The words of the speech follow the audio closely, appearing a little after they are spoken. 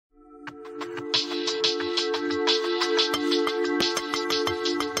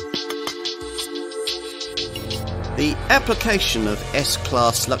The application of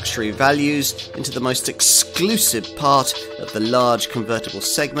S-Class luxury values into the most exclusive part of the large convertible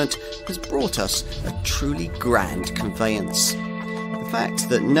segment has brought us a truly grand conveyance. The fact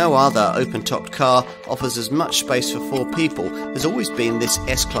that no other open-topped car offers as much space for 4 people has always been this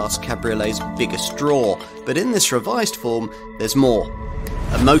S-Class Cabriolet's biggest draw, but in this revised form there's more.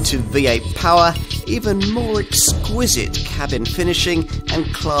 Emotive V8 power, even more exquisite cabin finishing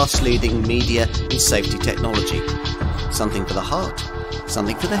and class-leading media and safety technology. Something for the heart,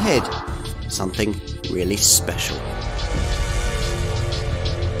 something for the head, something really special.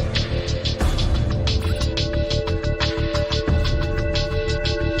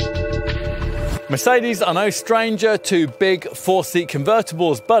 Mercedes are no stranger to big 4-seat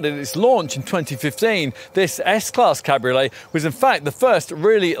convertibles, but at its launch in 2015, this S-Class Cabriolet was in fact the first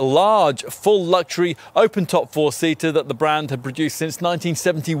really large, full luxury, open-top 4-seater that the brand had produced since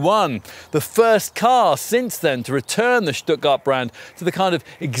 1971. The first car since then to return the Stuttgart brand to the kind of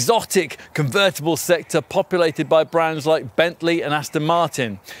exotic convertible sector populated by brands like Bentley and Aston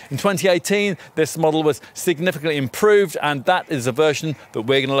Martin. In 2018, this model was significantly improved, and that is a version that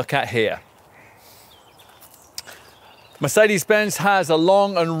we're going to look at here. Mercedes-Benz has a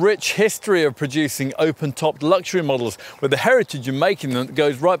long and rich history of producing open-topped luxury models, with a heritage in making them that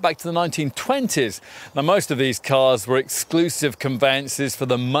goes right back to the 1920s. Now, most of these cars were exclusive conveyances for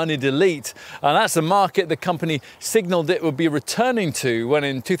the moneyed elite, and that's a market the company signalled it would be returning to when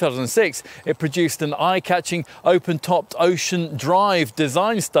in 2006 it produced an eye-catching open-topped Ocean Drive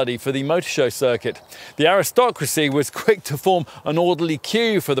design study for the motor show circuit. The aristocracy was quick to form an orderly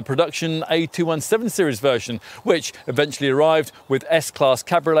queue for the production A217 series version, which eventually arrived with S-Class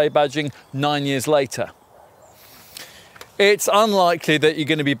Cabriolet badging 9 years later. It's unlikely that you're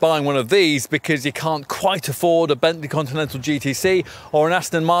going to be buying one of these because you can't quite afford a Bentley Continental GTC or an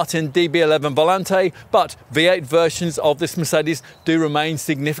Aston Martin DB11 Volante, but V8 versions of this Mercedes do remain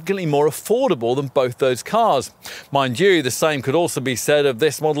significantly more affordable than both those cars. Mind you, the same could also be said of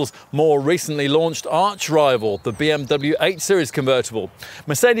this model's more recently launched arch rival, the BMW 8 Series convertible.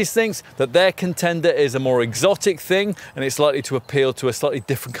 Mercedes thinks that their contender is a more exotic thing and it's likely to appeal to a slightly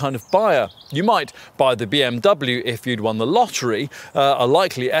different kind of buyer. You might buy the BMW if you'd won the lottery. A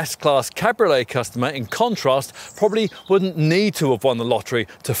likely S-Class Cabriolet customer, in contrast, probably wouldn't need to have won the lottery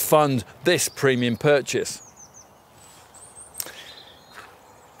to fund this premium purchase.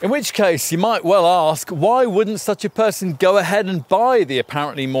 In which case, you might well ask, why wouldn't such a person go ahead and buy the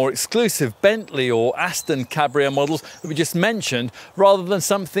apparently more exclusive Bentley or Aston Cabriolet models that we just mentioned, rather than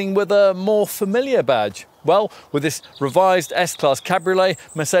something with a more familiar badge? Well, with this revised S-Class Cabriolet,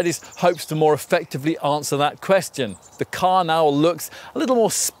 Mercedes hopes to more effectively answer that question. The car now looks a little more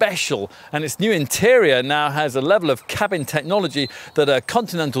special, and its new interior now has a level of cabin technology that a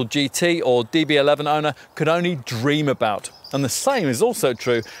Continental GT or DB11 owner could only dream about. And the same is also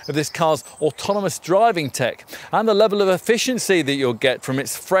true of this car's autonomous driving tech and the level of efficiency that you'll get from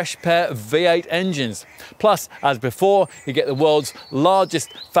its fresh pair of V8 engines. Plus, as before, you get the world's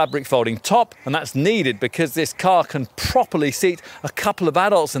largest fabric folding top, and that's needed because this car can properly seat a couple of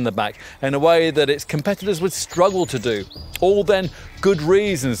adults in the back in a way that its competitors would struggle to do. All then good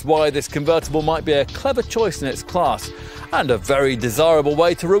reasons why this convertible might be a clever choice in its class and a very desirable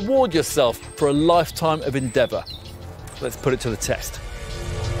way to reward yourself for a lifetime of endeavour. Let's put it to the test.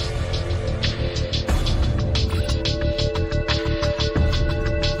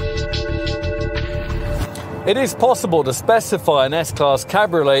 It is possible to specify an S-Class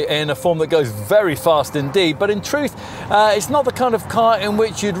Cabriolet in a form that goes very fast indeed, but in truth, it's not the kind of car in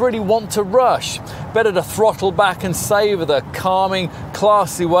which you'd really want to rush. Better to throttle back and savour the calming,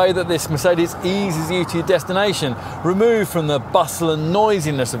 classy way that this Mercedes eases you to your destination, removed from the bustle and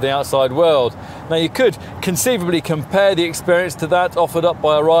noisiness of the outside world. Now, you could conceivably compare the experience to that offered up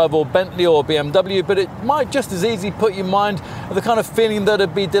by a rival Bentley or BMW, but it might just as easily put you in mind of the kind of feeling that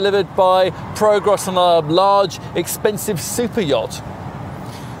would be delivered by progress on a large, expensive super yacht.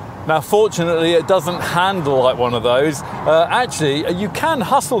 Now, fortunately, it doesn't handle like one of those. Actually, you can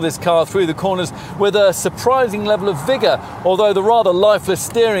hustle this car through the corners with a surprising level of vigour, although the rather lifeless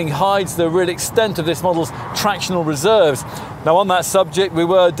steering hides the real extent of this model's tractional reserves. Now, on that subject, we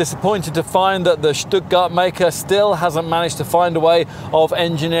were disappointed to find that the Stuttgart maker still hasn't managed to find a way of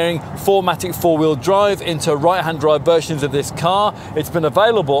engineering 4MATIC 4-wheel drive into right-hand drive versions of this car. It's been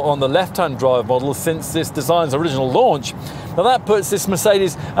available on the left-hand drive model since this design's original launch. Now, that puts this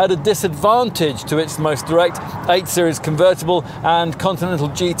Mercedes at a disadvantage to its most direct 8 Series convertible and Continental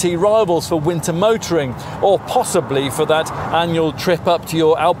GT rivals for winter motoring, or possibly for that annual trip up to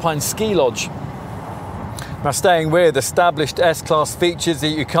your Alpine ski lodge. Now, staying with established S-Class features that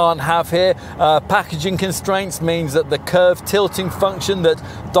you can't have here, packaging constraints means that the curved tilting function that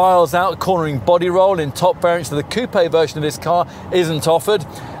dials out cornering body roll in top variants of the coupe version of this car isn't offered,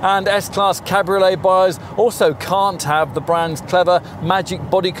 and S-Class Cabriolet buyers also can't have the brand's clever magic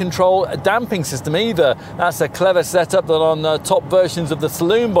body control damping system either. That's a clever setup that on top versions of the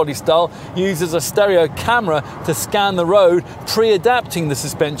saloon body style uses a stereo camera to scan the road, pre-adapting the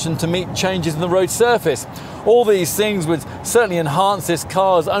suspension to meet changes in the road surface. All these things would certainly enhance this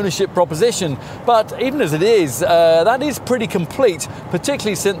car's ownership proposition, but even as it is, that is pretty complete,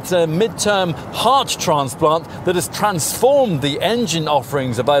 particularly since a mid-term heart transplant that has transformed the engine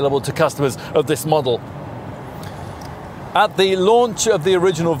offerings available to customers of this model. At the launch of the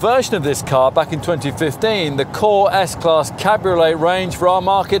original version of this car back in 2015, the core S-Class Cabriolet range for our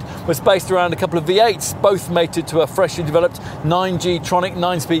market was based around a couple of V8s, both mated to a freshly developed 9G-tronic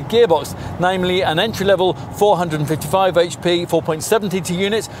 9-speed gearbox, namely an entry-level 455 HP 4.7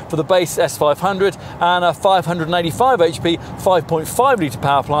 unit for the base S500 and a 585 HP 5.5-litre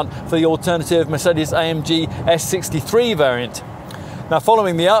power plant for the alternative Mercedes-AMG S63 variant. Now,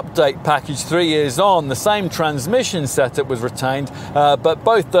 following the update package 3 years on, the same transmission setup was retained, but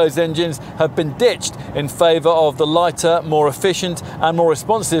both those engines have been ditched in favour of the lighter, more efficient and more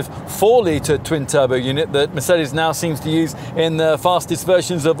responsive 4-litre twin-turbo unit that Mercedes now seems to use in the fastest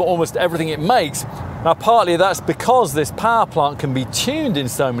versions of almost everything it makes. Now, partly that's because this power plant can be tuned in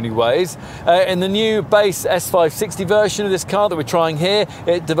so many ways. In the new base S560 version of this car that we're trying here,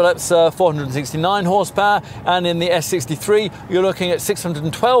 it develops 469 horsepower, and in the S63 you're looking at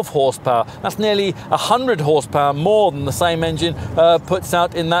 612 horsepower. That's nearly 100 horsepower more than the same engine puts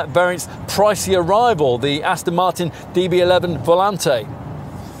out in that variant's pricier rival, the Aston Martin DB11 Volante.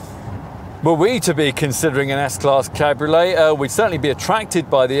 Were we to be considering an S-Class Cabriolet, we'd certainly be attracted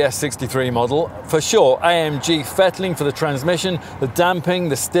by the S63 model. For sure, AMG fettling for the transmission, the damping,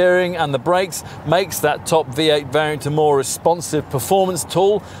 the steering and the brakes makes that top V8 variant a more responsive performance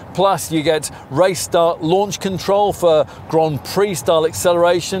tool. Plus you get race start launch control for Grand Prix style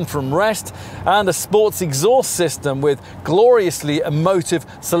acceleration from rest, and a sports exhaust system with gloriously emotive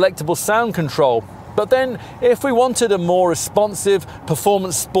selectable sound control. But then, if we wanted a more responsive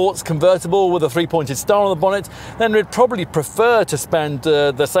performance sports convertible with a 3-pointed star on the bonnet, then we'd probably prefer to spend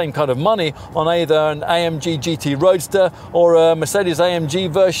the same kind of money on either an AMG GT Roadster or a Mercedes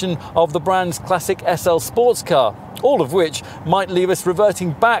AMG version of the brand's classic SL sports car. All of which might leave us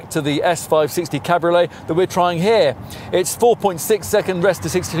reverting back to the S560 Cabriolet that we're trying here. Its 4.6 second rest to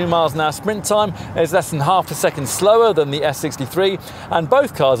 62 miles an hour sprint time is less than half a second slower than the S63, and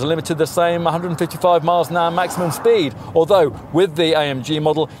both cars are limited to the same 155 miles an hour maximum speed, although with the AMG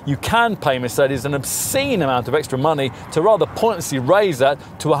model you can pay Mercedes an obscene amount of extra money to rather pointlessly raise that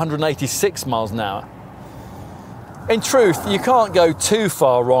to 186 miles an hour. In truth, you can't go too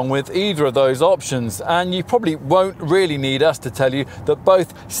far wrong with either of those options, and you probably won't really need us to tell you that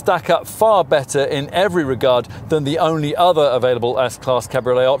both stack up far better in every regard than the only other available S-Class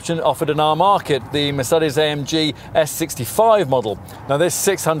Cabriolet option offered in our market, the Mercedes-AMG S65 model. Now, this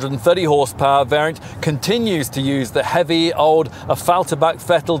 630 horsepower variant continues to use the heavy, old,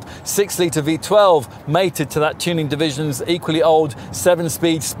 Affalterbach-fettled 6-litre V12 mated to that tuning division's equally old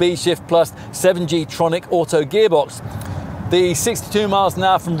 7-speed Speedshift Plus 7G-tronic auto gearbox. The 62 miles an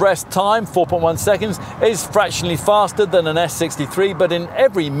hour from rest time, 4.1 seconds, is fractionally faster than an S63, but in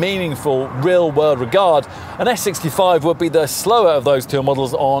every meaningful real-world regard, an S65 would be the slower of those two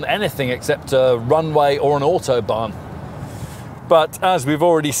models on anything except a runway or an autobahn. But as we've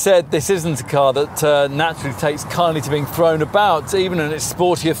already said, this isn't a car that naturally takes kindly to being thrown about, even in its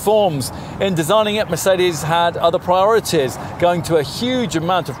sportier forms. In designing it, Mercedes had other priorities, going to a huge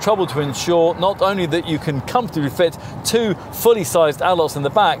amount of trouble to ensure not only that you can comfortably fit two fully sized adults in the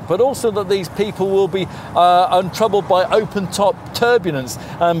back, but also that these people will be untroubled by open-top turbulence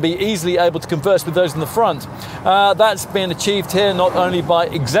and be easily able to converse with those in the front. That's been achieved here not only by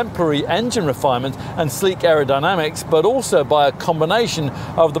exemplary engine refinement and sleek aerodynamics, but also by a combination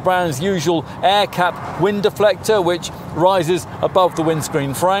of the brand's usual air cap wind deflector, which rises above the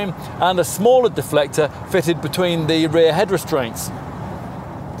windscreen frame, and a smaller deflector fitted between the rear head restraints.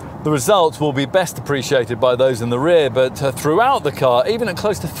 The result will be best appreciated by those in the rear, but throughout the car, even at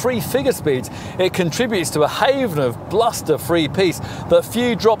close to 3-figure speeds, it contributes to a haven of bluster-free peace that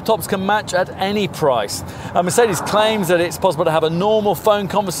few drop tops can match at any price. Mercedes claims that it's possible to have a normal phone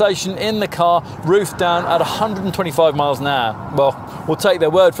conversation in the car, roof down, at 125 miles an hour. Well, we'll take their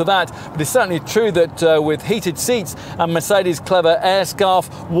word for that. But it's certainly true that with heated seats and Mercedes' clever air scarf,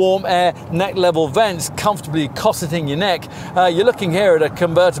 warm air, neck level vents comfortably cosseting your neck, you're looking here at a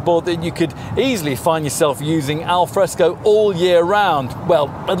convertible that you could easily find yourself using al fresco all year round. Well,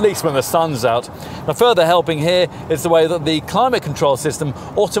 at least when the sun's out. Now, further helping here is the way that the climate control system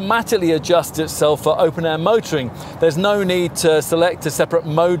automatically adjusts itself for open air motoring. There's no need to select a separate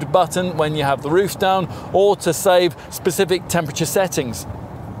mode button when you have the roof down or to save specific temperature settings.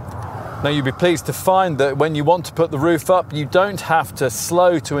 Now, you'll be pleased to find that when you want to put the roof up, you don't have to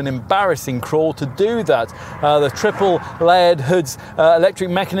slow to an embarrassing crawl to do that. The triple layered hood's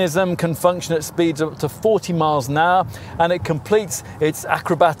electric mechanism can function at speeds up to 40 miles an hour, and it completes its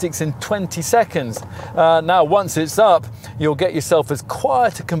acrobatics in 20 seconds. Now, once it's up, you'll get yourself as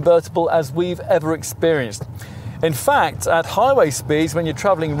quiet a convertible as we've ever experienced. In fact, at highway speeds, when you're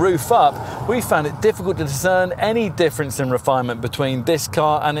travelling roof up, we found it difficult to discern any difference in refinement between this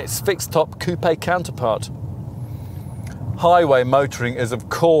car and its fixed-top coupe counterpart. Highway motoring is of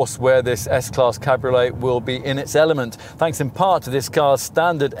course where this S-Class Cabriolet will be in its element, thanks in part to this car's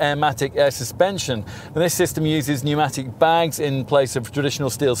standard Airmatic air suspension. And this system uses pneumatic bags in place of traditional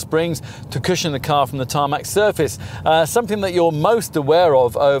steel springs to cushion the car from the tarmac surface, something that you're most aware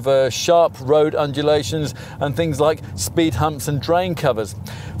of over sharp road undulations and things like speed humps and drain covers.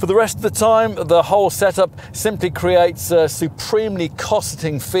 For the rest of the time, the whole setup simply creates a supremely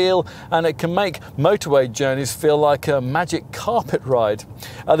cosseting feel, and it can make motorway journeys feel like a magic carpet ride.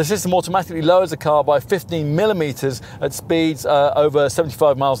 The system automatically lowers the car by 15 millimeters at speeds over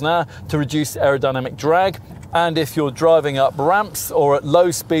 75 miles an hour to reduce aerodynamic drag. And if you're driving up ramps or at low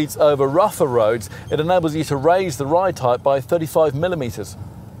speeds over rougher roads, it enables you to raise the ride height by 35 millimeters.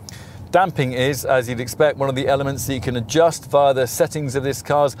 Damping is, as you'd expect, one of the elements that you can adjust via the settings of this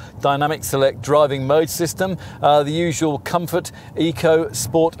car's dynamic select driving mode system. The usual comfort, eco,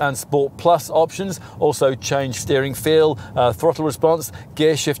 sport and sport plus options also change steering feel, throttle response,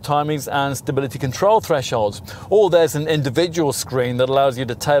 gear shift timings and stability control thresholds. Or there's an individual screen that allows you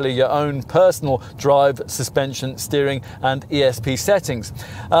to tailor your own personal drive, suspension, steering and ESP settings.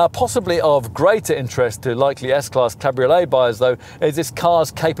 Possibly of greater interest to likely S-Class Cabriolet buyers though is this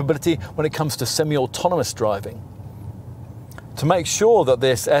car's capability when it comes to semi-autonomous driving. To make sure that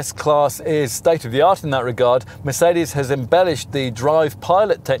this S-Class is state-of-the-art in that regard, Mercedes has embellished the Drive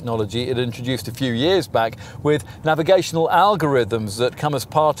Pilot technology it introduced a few years back with navigational algorithms that come as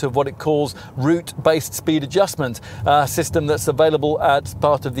part of what it calls route-based speed adjustment, a system that's available as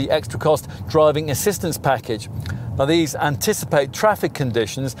part of the extra cost driving assistance package. Now, these anticipate traffic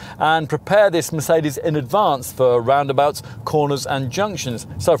conditions and prepare this Mercedes in advance for roundabouts, corners and junctions.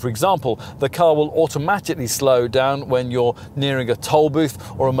 So, for example, the car will automatically slow down when you're nearing a toll booth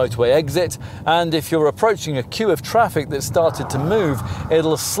or a motorway exit, and if you're approaching a queue of traffic that's started to move,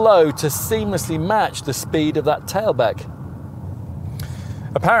 it'll slow to seamlessly match the speed of that tailback.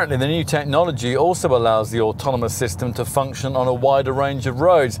 Apparently, the new technology also allows the autonomous system to function on a wider range of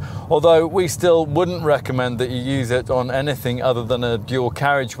roads, although we still wouldn't recommend that you use it on anything other than a dual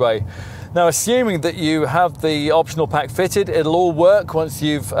carriageway. Now, assuming that you have the optional pack fitted, it'll all work once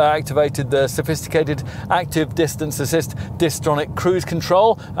you've activated the sophisticated Active Distance Assist Distronic Cruise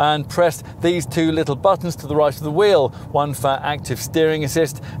Control and pressed these two little buttons to the right of the wheel, one for Active Steering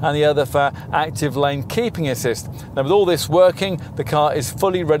Assist and the other for Active Lane Keeping Assist. Now, with all this working, the car is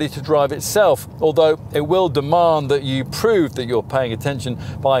fully ready to drive itself, although it will demand that you prove that you're paying attention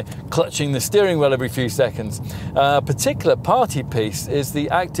by clutching the steering wheel every few seconds. A particular party piece is the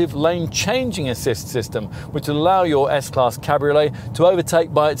Active Lane Changing Assist system, which will allow your S-Class Cabriolet to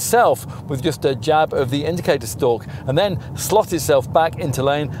overtake by itself with just a jab of the indicator stalk and then slot itself back into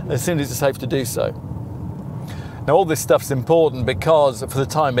lane as soon as it's safe to do so. Now, all this stuff's important because, for the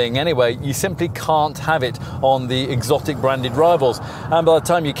time being anyway, you simply can't have it on the exotic branded rivals. And by the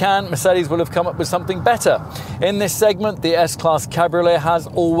time you can, Mercedes will have come up with something better. In this segment, the S-Class Cabriolet has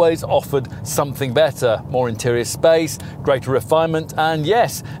always offered something better. More interior space, greater refinement, and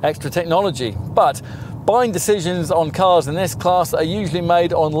yes, extra technology. But buying decisions on cars in this class are usually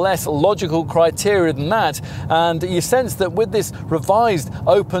made on less logical criteria than that, and you sense that with this revised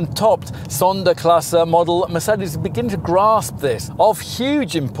open-topped Sonderklasse model, Mercedes is beginning to grasp this. Of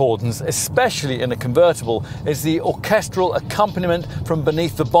huge importance, especially in a convertible, is the orchestral accompaniment from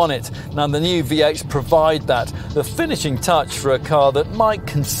beneath the bonnet. Now, the new V8s provide that, the finishing touch for a car that might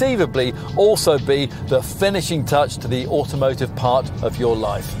conceivably also be the finishing touch to the automotive part of your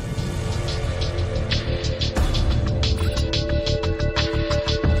life.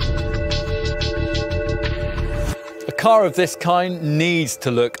 car of this kind needs to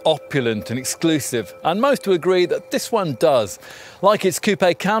look opulent and exclusive, and most will agree that this one does. Like its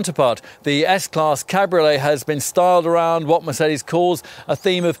coupe counterpart, the S-Class Cabriolet has been styled around what Mercedes calls a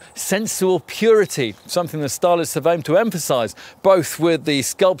theme of sensual purity, something the stylists have aimed to emphasise, both with the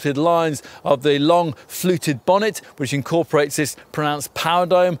sculpted lines of the long fluted bonnet, which incorporates this pronounced power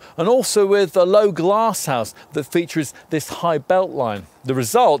dome, and also with a low glass house that features this high belt line. The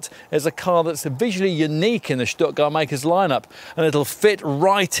result is a car that's visually unique in the Stuttgart makers lineup, and it'll fit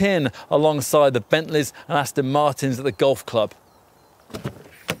right in alongside the Bentleys and Aston Martins at the golf club.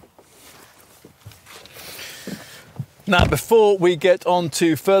 Now, before we get on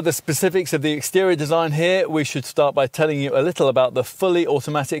to further specifics of the exterior design here, we should start by telling you a little about the fully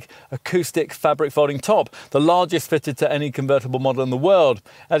automatic acoustic fabric folding top, the largest fitted to any convertible model in the world.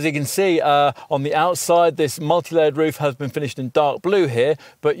 As you can see on the outside, this multi-layered roof has been finished in dark blue here,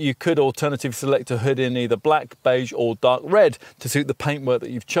 but you could alternatively select a hood in either black, beige or dark red to suit the paintwork that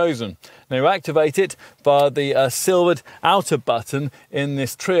you've chosen. Now, you activate it via the silvered outer button in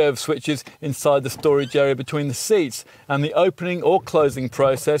this trio of switches inside the storage area between the seats. And the opening or closing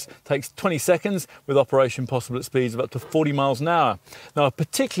process takes 20 seconds with operation possible at speeds of up to 40 miles an hour. Now, a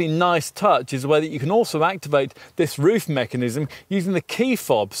particularly nice touch is the way that you can also activate this roof mechanism using the key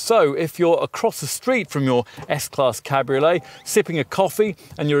fob. So if you're across the street from your S-Class Cabriolet, sipping a coffee,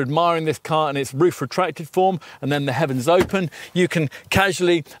 and you're admiring this car in its roof retracted form, and then the heavens open, you can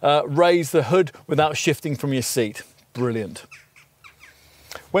casually raise the hood without shifting from your seat. Brilliant.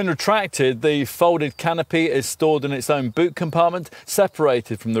 When retracted, the folded canopy is stored in its own boot compartment,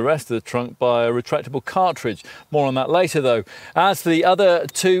 separated from the rest of the trunk by a retractable cartridge. More on that later though. As for the other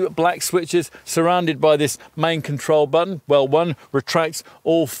two black switches surrounded by this main control button, well, one retracts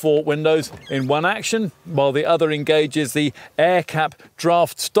all four windows in one action, while the other engages the air cap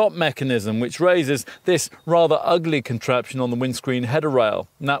draft stop mechanism, which raises this rather ugly contraption on the windscreen header rail.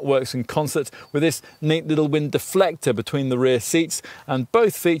 And that works in concert with this neat little wind deflector between the rear seats, and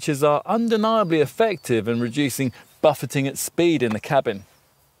both features are undeniably effective in reducing buffeting at speed in the cabin.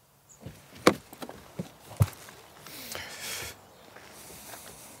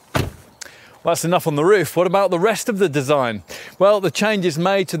 Well, that's enough on the roof. What about the rest of the design? Well, the changes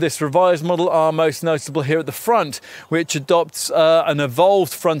made to this revised model are most noticeable here at the front, which adopts an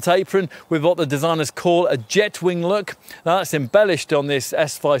evolved front apron with what the designers call a jet wing look. Now, that's embellished on this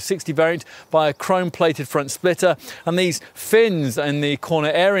S560 variant by a chrome-plated front splitter and these fins in the corner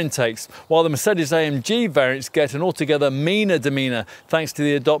air intakes, while the Mercedes-AMG variants get an altogether meaner demeanour thanks to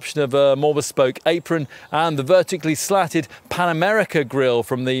the adoption of a more bespoke apron and the vertically slatted Pan America grille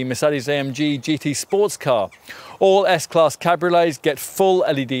from the Mercedes-AMG GT sports car. All S-Class Cabriolets get full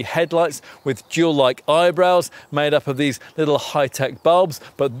LED headlights with jewel-like eyebrows made up of these little high-tech bulbs,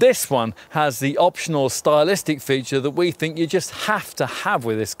 but this one has the optional stylistic feature that we think you just have to have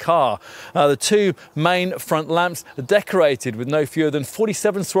with this car. The two main front lamps are decorated with no fewer than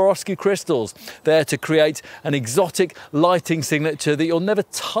 47 Swarovski crystals, there to create an exotic lighting signature that you'll never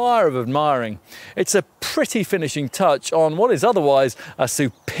tire of admiring. It's a pretty finishing touch on what is otherwise a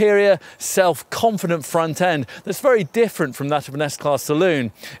superior, self-confident front end that's very different from that of an S-Class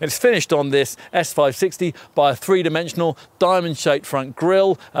saloon. It's finished on this S560 by a three-dimensional diamond-shaped front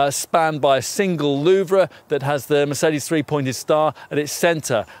grille spanned by a single louvre that has the Mercedes three-pointed star at its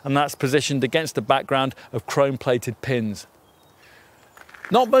centre, and that's positioned against a background of chrome-plated pins.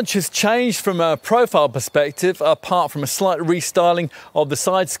 Not much has changed from a profile perspective, apart from a slight restyling of the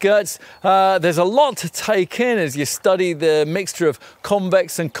side skirts. There's a lot to take in as you study the mixture of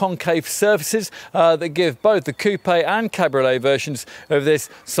convex and concave surfaces that give both the coupe and cabriolet versions of this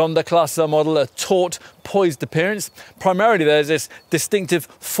Sonderklasse model a taut, poised appearance. Primarily, there's this distinctive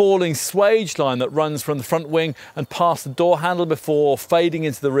falling swage line that runs from the front wing and past the door handle before fading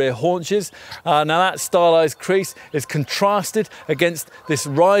into the rear haunches. Now, that stylised crease is contrasted against this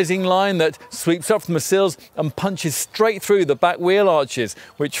rising line that sweeps up from the sills and punches straight through the back wheel arches,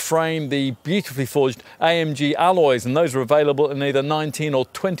 which frame the beautifully forged AMG alloys, and those are available in either 19 or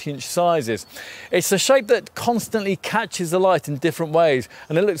 20-inch sizes. It's a shape that constantly catches the light in different ways,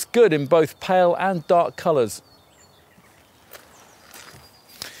 and it looks good in both pale and dark colours.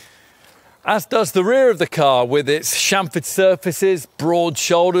 As does the rear of the car, with its chamfered surfaces, broad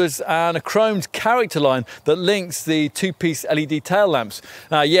shoulders and a chromed character line that links the two-piece LED tail lamps.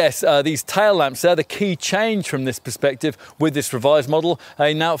 Now yes, these tail lamps, they're the key change from this perspective with this revised model.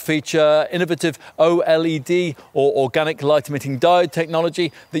 They now feature innovative OLED or organic light emitting diode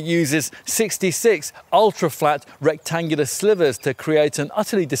technology that uses 66 ultra-flat rectangular slivers to create an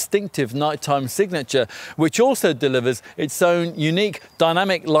utterly distinctive nighttime signature, which also delivers its own unique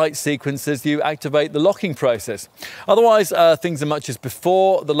dynamic light sequences as you activate the locking process. Otherwise, things are much as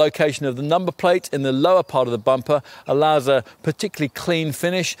before. The location of the number plate in the lower part of the bumper allows a particularly clean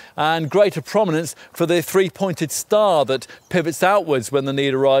finish and greater prominence for the three-pointed star that pivots outwards when the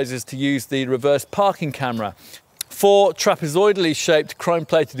need arises to use the reverse parking camera. 4 trapezoidally shaped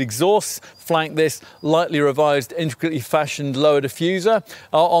chrome-plated exhausts flank this lightly revised, intricately fashioned lower diffuser.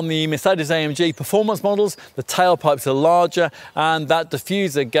 On the Mercedes-AMG performance models, the tailpipes are larger and that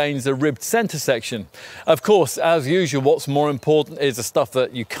diffuser gains a ribbed centre section. Of course, as usual, what's more important is the stuff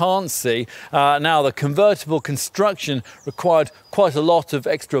that you can't see. Now, the convertible construction required quite a lot of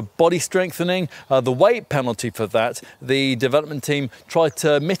extra body strengthening. The weight penalty for that, the development team tried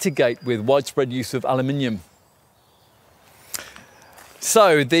to mitigate with widespread use of aluminium.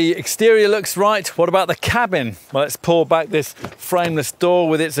 So the exterior looks right. What about the cabin? Well, let's pull back this frameless door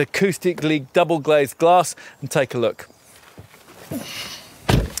with its acoustically double glazed glass and take a look.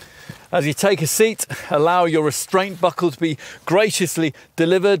 As you take a seat, allow your restraint buckle to be graciously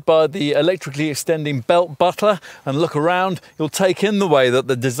delivered by the electrically extending belt buckler, and look around. You'll take in the way that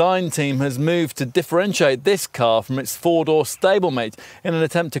the design team has moved to differentiate this car from its four-door stablemate in an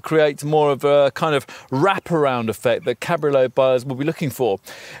attempt to create more of a kind of wraparound effect that cabriolet buyers will be looking for.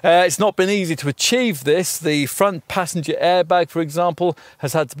 It's not been easy to achieve this. The front passenger airbag, for example,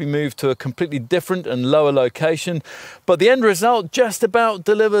 has had to be moved to a completely different and lower location, but the end result just about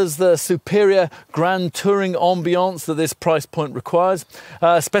delivers the superior grand touring ambiance that this price point requires,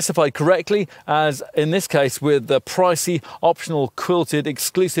 specified correctly, as in this case with the pricey optional quilted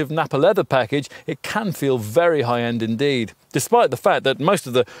exclusive Napa leather package. It can feel very high-end indeed, despite the fact that most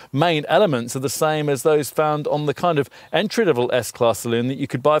of the main elements are the same as those found on the kind of entry-level S-Class saloon that you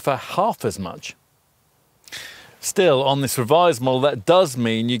could buy for half as much. Still, on this revised model, that does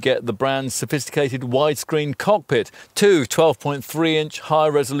mean you get the brand's sophisticated widescreen cockpit, 2 12.3-inch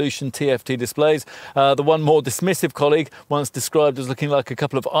high-resolution TFT displays. The one more dismissive colleague once described as looking like a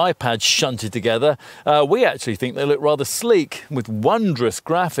couple of iPads shunted together. We actually think they look rather sleek, with wondrous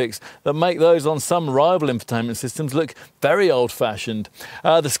graphics that make those on some rival infotainment systems look very old-fashioned.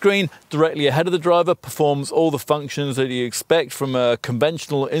 The screen directly ahead of the driver performs all the functions that you expect from a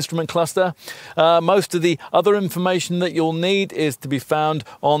conventional instrument cluster. Most of the other information that you'll need is to be found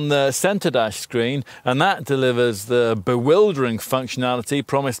on the centre dash screen, and that delivers the bewildering functionality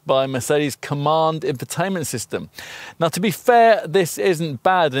promised by Mercedes' Command infotainment system. Now, to be fair, this isn't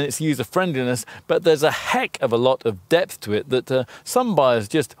bad in its user-friendliness, but there's a heck of a lot of depth to it that some buyers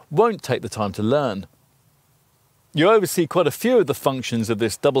just won't take the time to learn. You oversee quite a few of the functions of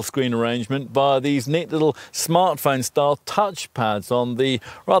this double screen arrangement via these neat little smartphone style touchpads on the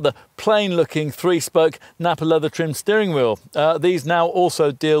rather plain looking 3-spoke Napa leather trimmed steering wheel. These now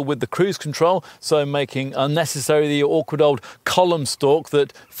also deal with the cruise control, so making unnecessary the awkward old column stalk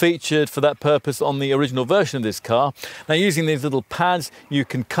that featured for that purpose on the original version of this car. Now, using these little pads, you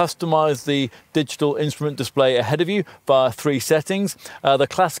can customize the digital instrument display ahead of you via 3 settings. The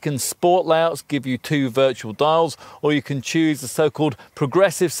classic and sport layouts give you 2 virtual dials, or you can choose the so-called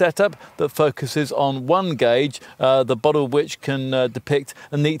progressive setup that focuses on 1 gauge, the bottom of which can depict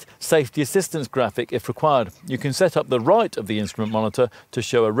a neat safety assistance graphic if required. You can set up the right of the instrument monitor to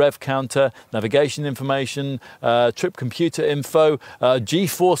show a rev counter, navigation information, trip computer info,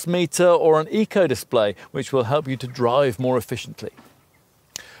 G-force meter, or an eco display, which will help you to drive more efficiently.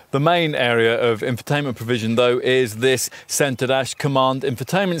 The main area of infotainment provision, though, is this centre dash command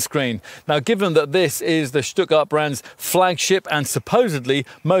infotainment screen. Now, given that this is the Stuttgart brand's flagship and supposedly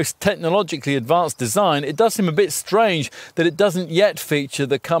most technologically advanced design, it does seem a bit strange that it doesn't yet feature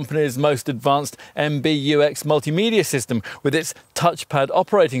the company's most advanced MBUX multimedia system with its touchpad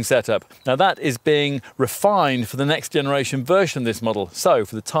operating setup. Now, that is being refined for the next generation version of this model. So,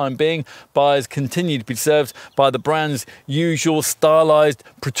 for the time being, buyers continue to be served by the brand's usual stylized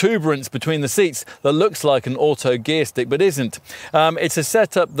protuberance between the seats that looks like an auto gear stick but isn't. It's a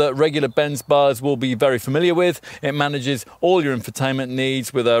setup that regular Benz buyers will be very familiar with. It manages all your infotainment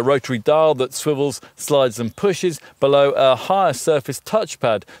needs with a rotary dial that swivels, slides and pushes below a higher surface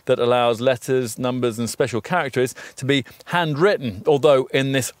touchpad that allows letters, numbers and special characters to be handwritten, although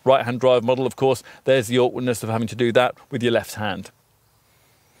in this right-hand drive model, of course, there's the awkwardness of having to do that with your left hand.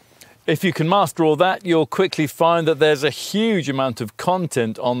 If you can master all that, you'll quickly find that there's a huge amount of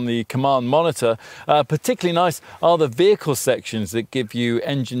content on the command monitor. Particularly nice are the vehicle sections that give you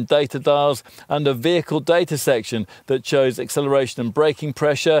engine data dials and a vehicle data section that shows acceleration and braking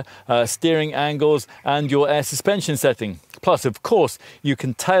pressure, steering angles and your air suspension setting. Plus, of course, you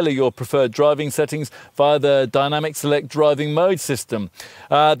can tailor your preferred driving settings via the Dynamic Select driving mode system.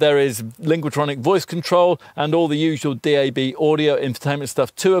 There is linguatronic voice control and all the usual DAB audio infotainment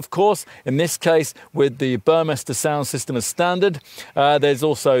stuff too, of course. course, in this case with the Burmester sound system as standard. There's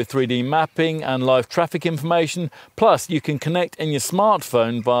also 3D mapping and live traffic information, plus you can connect in your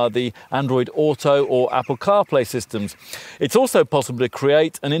smartphone via the Android Auto or Apple CarPlay systems. It's also possible to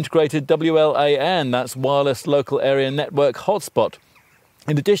create an integrated WLAN, that's wireless local area network hotspot.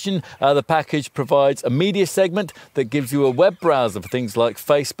 In addition, the package provides a media segment that gives you a web browser for things like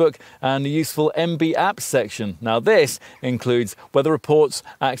Facebook and a useful MB apps section. Now this includes weather reports,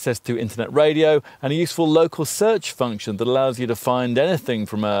 access to internet radio and a useful local search function that allows you to find anything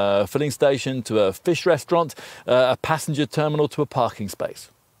from a filling station to a fish restaurant, a passenger terminal to a parking space.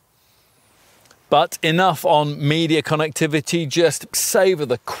 But enough on media connectivity, just savour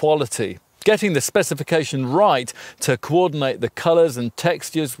the quality. Getting the specification right to coordinate the colours and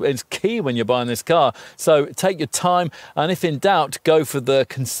textures is key when you're buying this car. So take your time, and if in doubt, go for the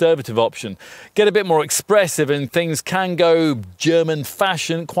conservative option. Get a bit more expressive and things can go German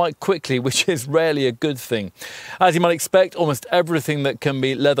fashion quite quickly, which is rarely a good thing. As you might expect, almost everything that can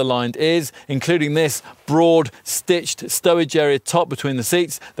be leather lined is, including this broad stitched stowage area top between the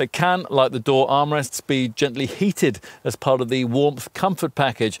seats that can, like the door armrests, be gently heated as part of the warmth comfort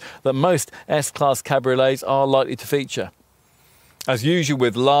package that most S-Class Cabriolets are likely to feature. As usual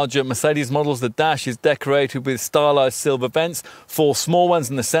with larger Mercedes models, the dash is decorated with stylised silver vents, 4 small ones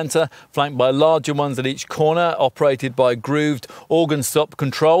in the centre, flanked by larger ones at each corner, operated by grooved organ stop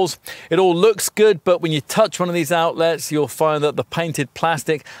controls. It all looks good, but when you touch one of these outlets, you'll find that the painted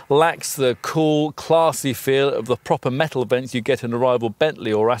plastic lacks the cool, classy feel of the proper metal vents you get in a rival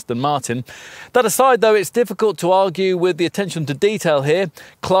Bentley or Aston Martin. That aside though, it's difficult to argue with the attention to detail here.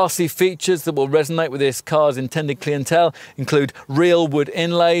 Classy features that will resonate with this car's intended clientele include real wood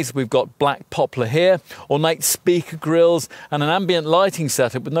inlays, we've got black poplar here, ornate speaker grills and an ambient lighting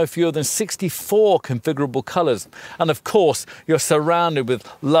setup with no fewer than 64 configurable colours. And of course, you're surrounded with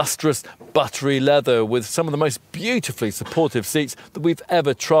lustrous buttery leather with some of the most beautifully supportive seats that we've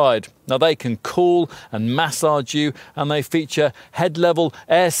ever tried. Now they can cool and massage you, and they feature head-level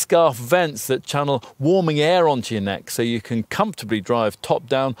air scarf vents that channel warming air onto your neck so you can comfortably drive top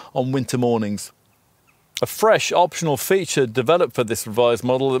down on winter mornings. A fresh optional feature developed for this revised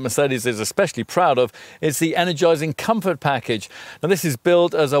model that Mercedes is especially proud of is the energising comfort package. Now this is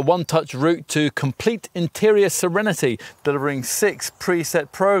billed as a one-touch route to complete interior serenity, delivering 6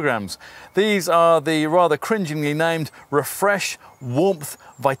 preset programs. These are the rather cringingly named Refresh, Warmth,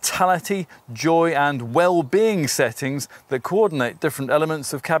 Vitality, Joy and Well-being settings that coordinate different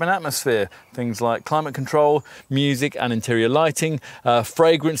elements of cabin atmosphere. Things like climate control, music and interior lighting,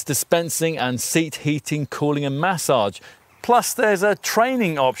 fragrance dispensing and seat heating, cooling and massage. Plus there's a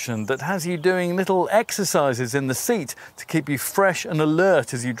training option that has you doing little exercises in the seat to keep you fresh and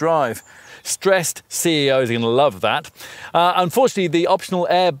alert as you drive. Stressed CEOs are going to love that. Unfortunately, the optional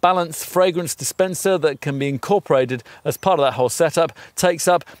air balance fragrance dispenser that can be incorporated as part of that whole setup takes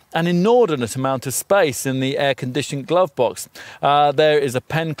up an inordinate amount of space in the air-conditioned glove box. There is a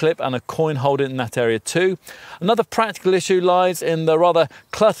pen clip and a coin holder in that area too. Another practical issue lies in the rather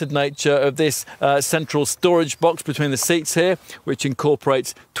cluttered nature of this central storage box between the seats here, which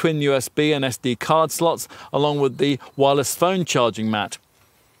incorporates twin USB and SD card slots along with the wireless phone charging mat.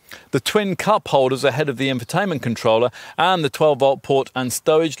 The twin cup holders ahead of the infotainment controller and the 12-volt port and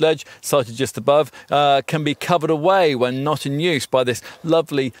stowage ledge, cited just above, can be covered away when not in use by this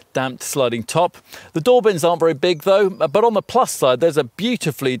lovely damped sliding top. The door bins aren't very big though, but on the plus side there's a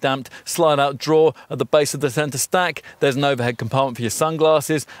beautifully damped slide-out drawer at the base of the centre stack. There's an overhead compartment for your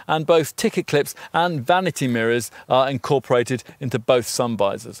sunglasses, and both ticket clips and vanity mirrors are incorporated into both sun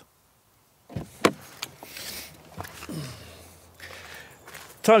visors.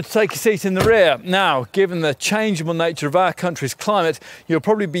 Time to take a seat in the rear. Now, given the changeable nature of our country's climate, you'll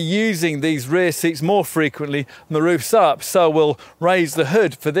probably be using these rear seats more frequently and the roof's up, so we'll raise the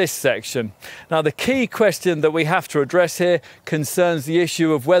hood for this section. Now, the key question that we have to address here concerns the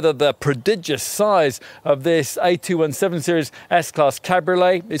issue of whether the prodigious size of this A217 series S-Class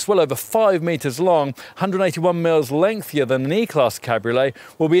Cabriolet, it's well over 5 metres long, 181 mils lengthier than an E-Class Cabriolet,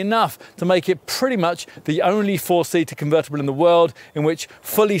 will be enough to make it pretty much the only 4-seater convertible in the world in which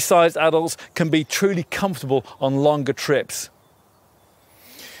fully sized adults can be truly comfortable on longer trips.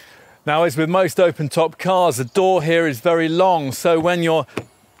 Now, as with most open-top cars, the door here is very long, so when you're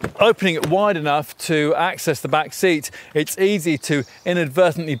Opening it wide enough to access the back seat, it's easy to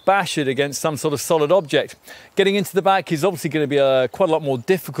inadvertently bash it against some sort of solid object. Getting into the back is obviously going to be quite a lot more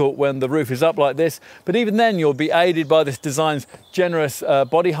difficult when the roof is up like this, but even then you'll be aided by this design's generous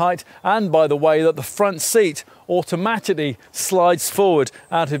body height and by the way that the front seat automatically slides forward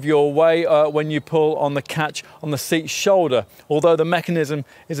out of your way when you pull on the catch on the seat shoulder, although the mechanism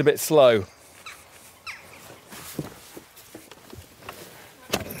is a bit slow.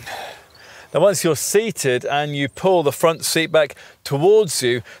 Now once you're seated and you pull the front seat back towards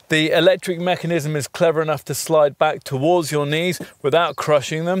you, the electric mechanism is clever enough to slide back towards your knees without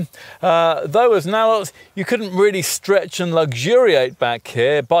crushing them. Though as an adult you couldn't really stretch and luxuriate back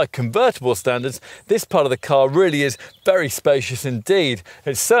here by convertible standards, this part of the car really is very spacious indeed.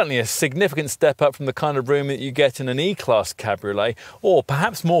 It's certainly a significant step up from the kind of room that you get in an E-Class Cabriolet, or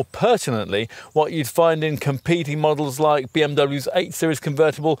perhaps more pertinently what you'd find in competing models like BMW's 8 Series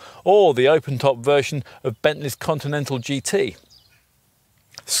convertible or the open-top version of Bentley's Continental GT.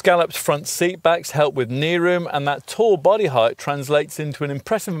 Scalloped front seat backs help with knee room, and that tall body height translates into an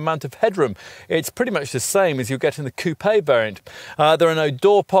impressive amount of headroom. It's pretty much the same as you get in the coupe variant. There are no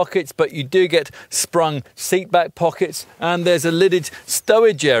door pockets, but you do get sprung seat back pockets, and there's a lidded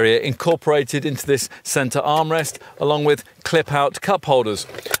stowage area incorporated into this centre armrest, along with clip-out cup holders.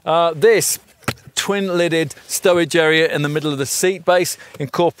 This twin-lidded stowage area in the middle of the seat base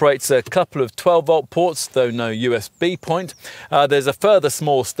incorporates a couple of 12-volt ports, though no USB point. There's a further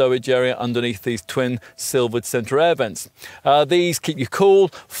small stowage area underneath these twin silvered centre air vents. These keep you cool,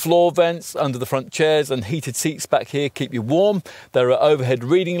 floor vents under the front chairs and heated seats back here keep you warm. There are overhead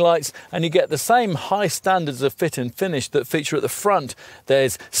reading lights, and you get the same high standards of fit and finish that feature at the front.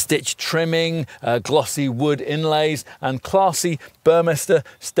 There's stitched trimming, glossy wood inlays and classy Burmester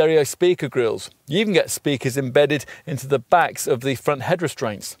stereo speaker grills. You even get speakers embedded into the backs of the front head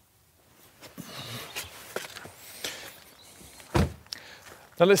restraints.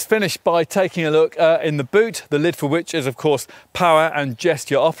 Now let's finish by taking a look in the boot, the lid for which is of course power and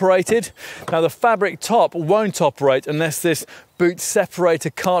gesture operated. Now the fabric top won't operate unless this boot separator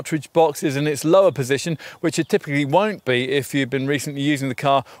cartridge box is in its lower position, which it typically won't be if you've been recently using the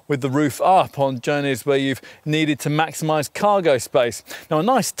car with the roof up on journeys where you've needed to maximise cargo space. Now a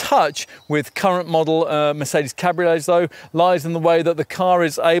nice touch with current model Mercedes Cabriolets though lies in the way that the car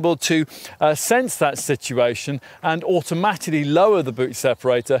is able to sense that situation and automatically lower the boot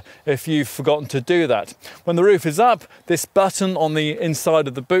separator if you've forgotten to do that. When the roof is up, this button on the inside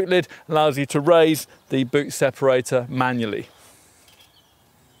of the boot lid allows you to raise the boot separator manually.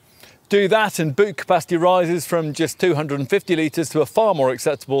 Do that and boot capacity rises from just 250 litres to a far more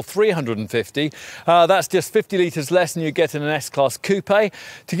acceptable 350. That's just 50 litres less than you get in an S-Class coupe.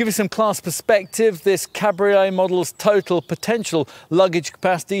 To give you some class perspective, this Cabriolet model's total potential luggage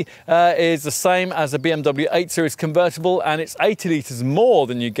capacity is the same as a BMW 8 Series convertible, and it's 80 litres more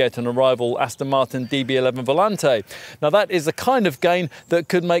than you get in a rival Aston Martin DB11 Volante. Now that is the kind of gain that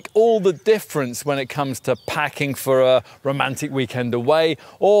could make all the difference when it comes to packing for a romantic weekend away,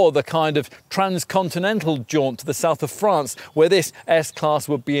 or the kind of transcontinental jaunt to the south of France where this S-Class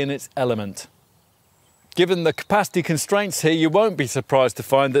would be in its element. Given the capacity constraints here, you won't be surprised to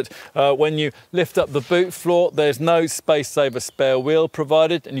find that when you lift up the boot floor, there's no space saver spare wheel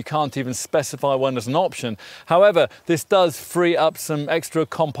provided, and you can't even specify one as an option. However, this does free up some extra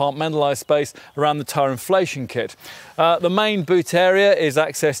compartmentalised space around the tyre inflation kit. The main boot area is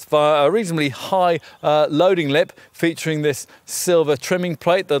accessed via a reasonably high loading lip featuring this silver trimming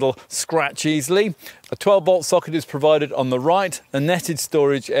plate that'll scratch easily. A 12-volt socket is provided on the right. A netted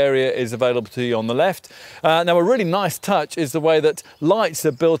storage area is available to you on the left. Now a really nice touch is the way that lights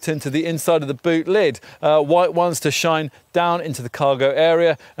are built into the inside of the boot lid. White ones to shine down into the cargo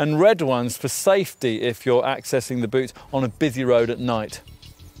area, and red ones for safety if you're accessing the boot on a busy road at night.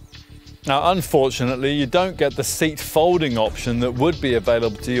 Now unfortunately you don't get the seat folding option that would be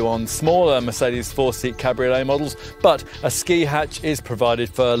available to you on smaller Mercedes 4-seat Cabriolet models, but a ski hatch is provided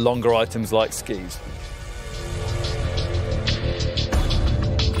for longer items like skis.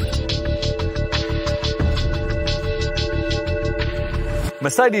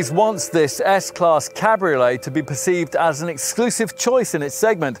 Mercedes wants this S-Class Cabriolet to be perceived as an exclusive choice in its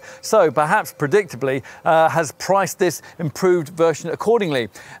segment, so perhaps predictably has priced this improved version accordingly.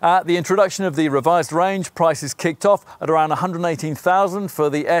 At the introduction of the revised range, prices kicked off at around $118,000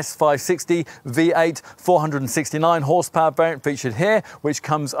 for the S560 V8 469 horsepower variant featured here, which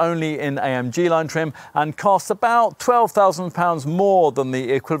comes only in AMG line trim and costs about £12,000 more than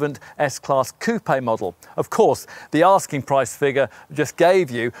the equivalent S-Class coupe model. Of course, the asking price figure just gave gave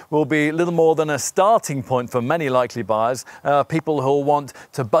you will be little more than a starting point for many likely buyers, people who will want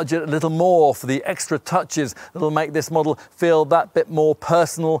to budget a little more for the extra touches that will make this model feel that bit more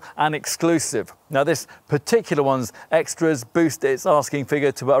personal and exclusive. Now, this particular one's extras boost its asking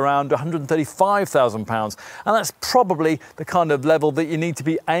figure to around £135,000, and that's probably the kind of level that you need to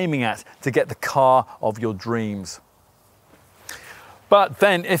be aiming at to get the car of your dreams. But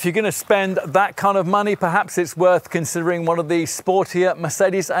then, if you're going to spend that kind of money, perhaps it's worth considering one of the sportier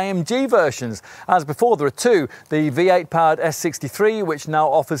Mercedes-AMG versions. As before, there are two: the V8-powered S63, which now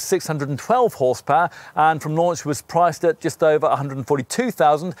offers 612 horsepower, and from launch was priced at just over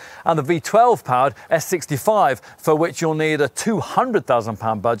 £142,000, and the V12-powered S65, for which you'll need a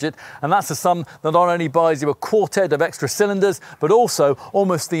 £200,000 budget, and that's a sum that not only buys you a quartet of extra cylinders, but also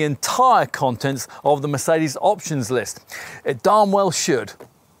almost the entire contents of the Mercedes options list. It darn well should.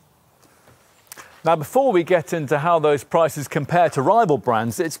 Now, before we get into how those prices compare to rival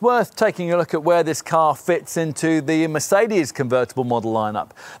brands, it's worth taking a look at where this car fits into the Mercedes convertible model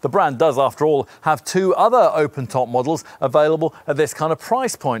lineup. The brand does, after all, have two other open-top models available at this kind of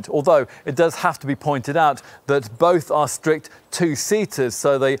price point, although it does have to be pointed out that both are strict two-seaters,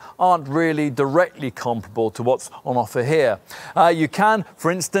 so they aren't really directly comparable to what's on offer here. You can,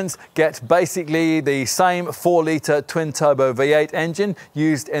 for instance, get basically the same 4-litre twin-turbo V8 engine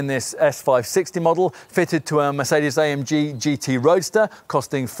used in this S560 model, fitted to a Mercedes-AMG GT Roadster,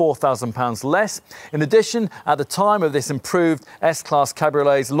 costing £4,000 less. In addition, at the time of this improved S-Class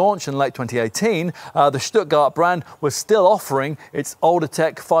Cabriolet's launch in late 2018, the Stuttgart brand was still offering its older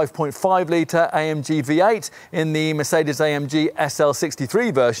tech 5.5-litre AMG V8 in the Mercedes-AMG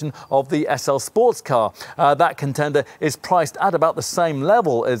SL63 version of the SL sports car. That contender is priced at about the same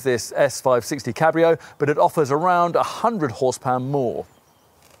level as this S560 Cabrio, but it offers around 100 horsepower more.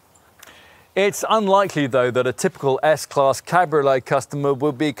 It's unlikely, though, that a typical S-Class Cabriolet customer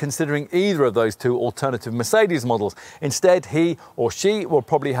will be considering either of those two alternative Mercedes models. Instead, he or she will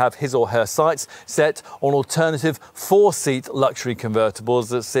probably have his or her sights set on alternative 4-seat luxury convertibles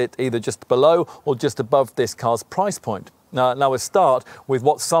that sit either just below or just above this car's price point. Now we'll start with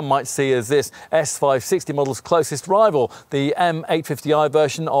what some might see as this S560 model's closest rival, the M850i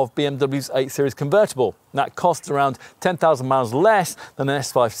version of BMW's 8 Series convertible. That costs around £10,000 less than an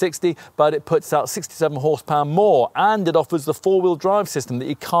S560, but it puts out 67 horsepower more, and it offers the 4-wheel drive system that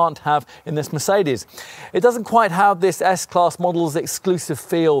you can't have in this Mercedes. It doesn't quite have this S-Class model's exclusive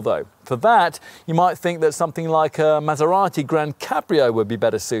feel, though. For that, you might think that something like a Maserati Gran Cabrio would be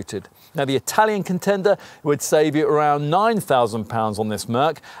better suited. Now, the Italian contender would save you around £9,000 on this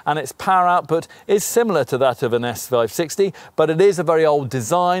Merc, and its power output is similar to that of an S560, but it is a very old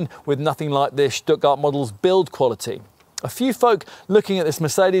design with nothing like this Stuttgart model's build quality. A few folk looking at this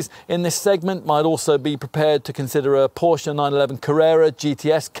Mercedes in this segment might also be prepared to consider a Porsche 911 Carrera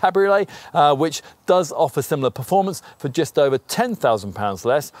GTS Cabriolet, which does offer similar performance for just over £10,000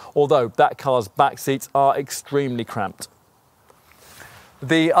 less, although that car's back seats are extremely cramped.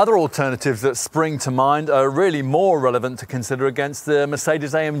 The other alternatives that spring to mind are really more relevant to consider against the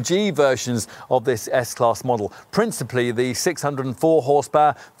Mercedes-AMG versions of this S-Class model, principally the 604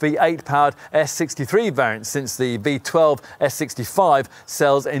 horsepower V8-powered S63 variant, since the V12 S65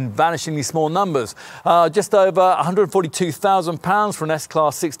 sells in vanishingly small numbers. Just over £142,000 for an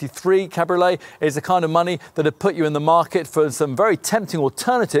S-Class 63 Cabriolet is the kind of money that would put you in the market for some very tempting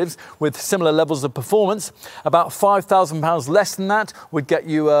alternatives with similar levels of performance. About £5,000 less than that would get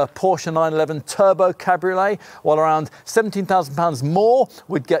you a Porsche 911 Turbo Cabriolet, while around £17,000 more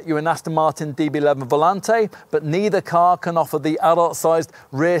would get you an Aston Martin DB11 Volante, but neither car can offer the adult-sized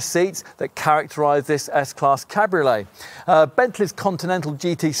rear seats that characterise this S-Class Cabriolet. Bentley's Continental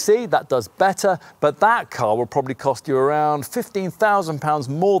GTC, that does better, but that car will probably cost you around £15,000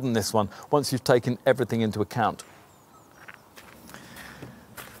 more than this one once you've taken everything into account.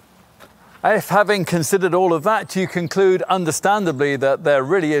 If, having considered all of that, you conclude understandably that there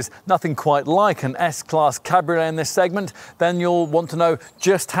really is nothing quite like an S-Class Cabriolet in this segment, then you'll want to know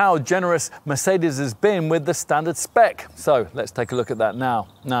just how generous Mercedes has been with the standard spec. So let's take a look at that now.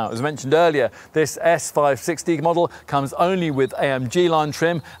 Now, as mentioned earlier, this S560 model comes only with AMG line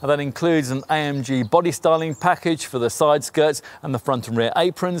trim, and that includes an AMG body styling package for the side skirts and the front and rear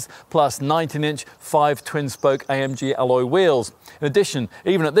aprons, plus 19-inch 5 twin-spoke AMG alloy wheels. In addition,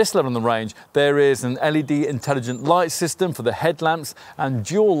 even at this level in the range, range, there is an LED intelligent light system for the headlamps and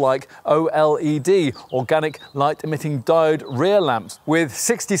dual-like OLED, organic light-emitting diode rear lamps, with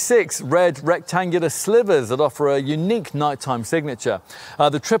 66 red rectangular slivers that offer a unique nighttime signature.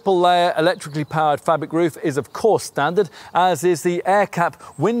 The triple-layer electrically powered fabric roof is of course standard, as is the air cap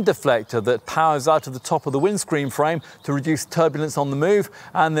wind deflector that powers out of the top of the windscreen frame to reduce turbulence on the move,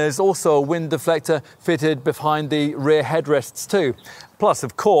 and there's also a wind deflector fitted behind the rear headrests too. Plus,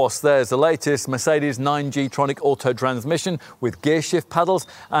 of course, there's the latest Mercedes 9G-tronic auto transmission with gear shift paddles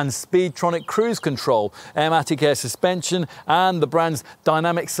and Speedtronic cruise control, Airmatic air suspension, and the brand's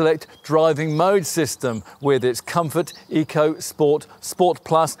Dynamic Select driving mode system with its Comfort, Eco, Sport, Sport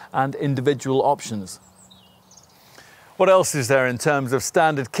Plus and individual options. What else is there in terms of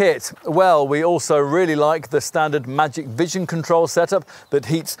standard kit? Well, we also really like the standard Magic Vision control setup that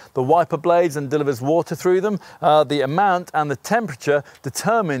heats the wiper blades and delivers water through them. The amount and the temperature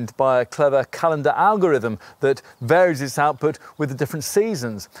determined by a clever calendar algorithm that varies its output with the different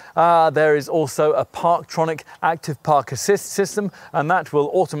seasons. There is also a Parktronic active park assist system, and that will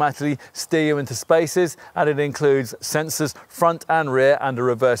automatically steer you into spaces, and it includes sensors front and rear and a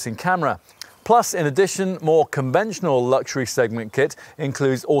reversing camera. Plus, in addition, more conventional luxury segment kit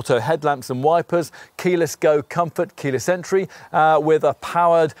includes auto headlamps and wipers, keyless go comfort keyless entry with a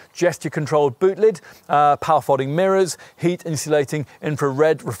powered gesture-controlled boot lid, power folding mirrors, heat insulating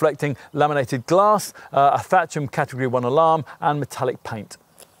infrared reflecting laminated glass, a Thatcham Category 1 alarm and metallic paint.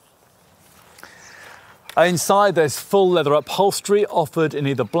 Inside there's full leather upholstery offered in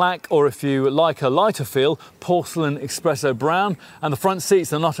either black or, if you like a lighter feel, porcelain espresso brown, and the front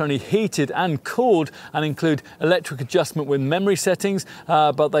seats are not only heated and cooled and include electric adjustment with memory settings,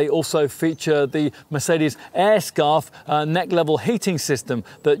 but they also feature the Mercedes Air Scarf neck level heating system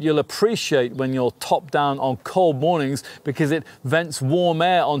that you'll appreciate when you're top down on cold mornings because it vents warm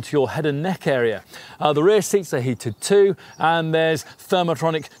air onto your head and neck area. The rear seats are heated too, and there's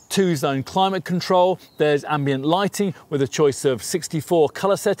Thermotronic 2-zone climate control. There's ambient lighting with a choice of 64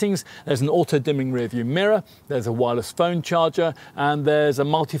 colour settings. There's an auto-dimming rear view mirror. There's a wireless phone charger, and there's a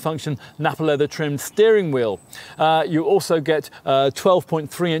multifunction Nappa leather trimmed steering wheel. You also get a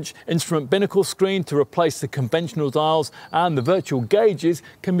 12.3-inch instrument binnacle screen to replace the conventional dials, and the virtual gauges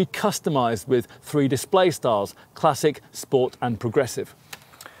can be customised with 3 display styles: classic, sport and progressive.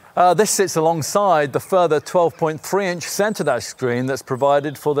 This sits alongside the further 12.3-inch centre dash screen that's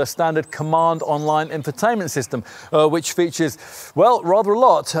provided for the standard Command online infotainment system, which features, well, rather a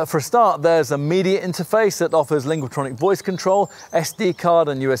lot. For a start, there's a media interface that offers Linguatronic voice control, SD card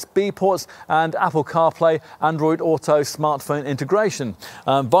and USB ports, and Apple CarPlay, Android Auto smartphone integration.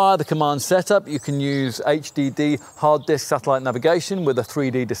 Via the Command setup, you can use HDD hard disk satellite navigation with a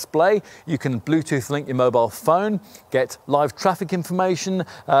 3D display. You can Bluetooth link your mobile phone, get live traffic information,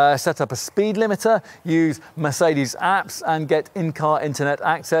 set up a speed limiter, use Mercedes apps and get in-car internet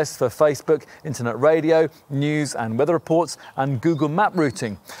access for Facebook, internet radio, news and weather reports and Google map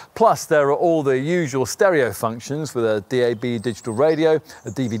routing. Plus there are all the usual stereo functions with a DAB digital radio,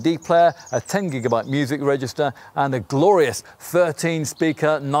 a DVD player, a 10GB music register and a glorious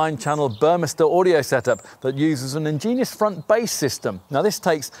 13-speaker 9-channel Burmester audio setup that uses an ingenious front bass system. Now this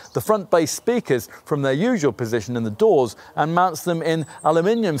takes the front bass speakers from their usual position in the doors and mounts them in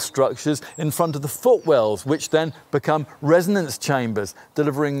aluminium structures in front of the footwells, which then become resonance chambers,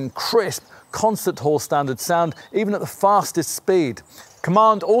 delivering crisp concert hall standard sound even at the fastest speed.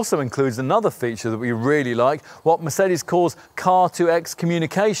 Command also includes another feature that we really like, what Mercedes calls Car2X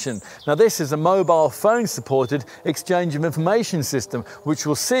communication. Now this is a mobile phone supported exchange of information system which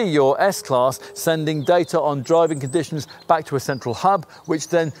will see your S-Class sending data on driving conditions back to a central hub, which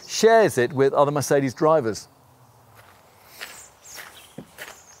then shares it with other Mercedes drivers.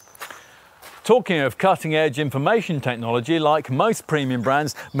 Talking of cutting-edge information technology, like most premium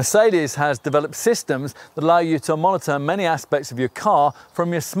brands, Mercedes has developed systems that allow you to monitor many aspects of your car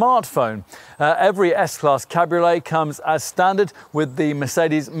from your smartphone. Every S-Class Cabriolet comes as standard with the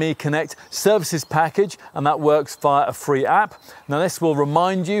Mercedes Me Connect services package, and that works via a free app. Now this will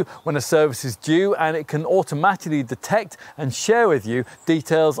remind you when a service is due, and it can automatically detect and share with you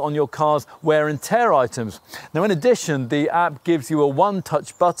details on your car's wear and tear items. Now in addition, the app gives you a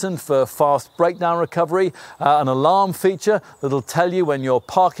one-touch button for fast breakdown recovery, an alarm feature that'll tell you when your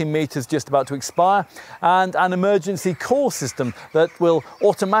parking meter is just about to expire, and an emergency call system that will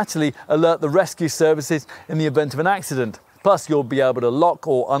automatically alert the rescue services in the event of an accident. Plus, you'll be able to lock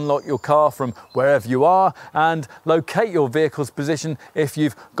or unlock your car from wherever you are and locate your vehicle's position if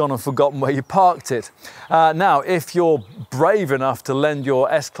you've gone and forgotten where you parked it. Now, if you're brave enough to lend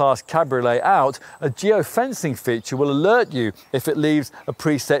your S-Class Cabriolet out, a geofencing feature will alert you if it leaves a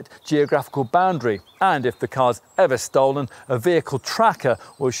preset geographical boundary. And if the car's ever stolen, a vehicle tracker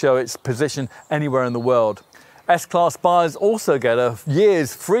will show its position anywhere in the world. S-Class buyers also get a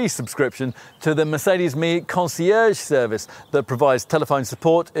year's free subscription to the Mercedes Me concierge service that provides telephone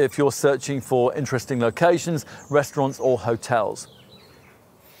support if you're searching for interesting locations, restaurants or hotels.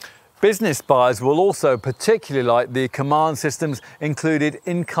 Business buyers will also particularly like the command system's included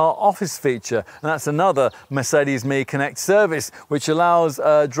in-car office feature, and that's another Mercedes Me Connect service which allows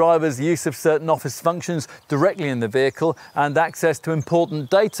drivers use of certain office functions directly in the vehicle and access to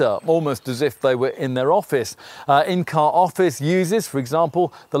important data, almost as if they were in their office. In-car office uses, for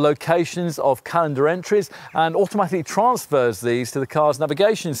example, the locations of calendar entries and automatically transfers these to the car's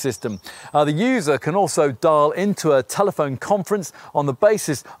navigation system. The user can also dial into a telephone conference on the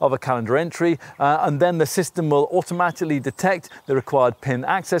basis of a calendar entry, and then the system will automatically detect the required PIN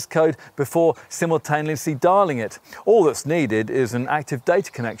access code before simultaneously dialing it. All that's needed is an active data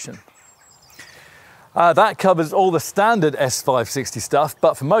connection. That covers all the standard S560 stuff,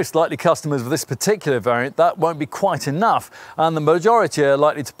 but for most likely customers of this particular variant, that won't be quite enough, and the majority are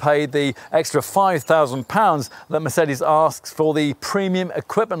likely to pay the extra £5,000 that Mercedes asks for the premium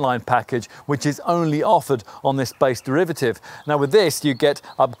equipment line package, which is only offered on this base derivative. Now with this, you get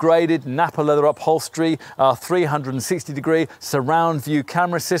upgraded Napa leather upholstery, a 360-degree surround view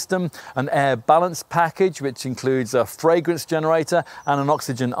camera system, an air balance package, which includes a fragrance generator and an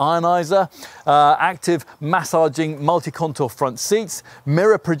oxygen ionizer, active massaging multi-contour front seats,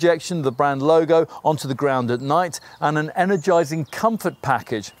 mirror projection of the brand logo onto the ground at night, and an energizing comfort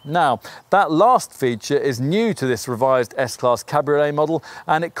package. Now, that last feature is new to this revised S-Class Cabriolet model,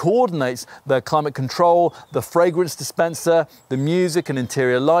 and it coordinates the climate control, the fragrance dispenser, the music and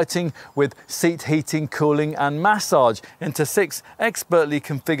interior lighting with seat heating, cooling and massage into 6 expertly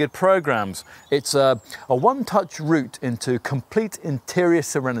configured programs. It's a one-touch route into complete interior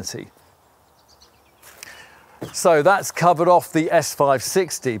serenity. So that's covered off the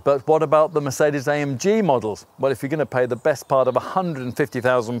S560, but what about the Mercedes-AMG models? Well, if you're going to pay the best part of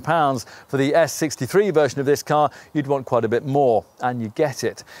 £150,000 for the S63 version of this car, you'd want quite a bit more, and you get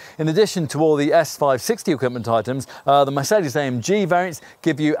it. In addition to all the S560 equipment items, the Mercedes-AMG variants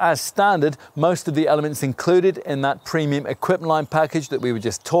give you, as standard, most of the elements included in that premium equipment line package that we were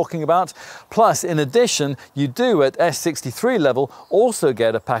just talking about. Plus, in addition, you do at S63 level also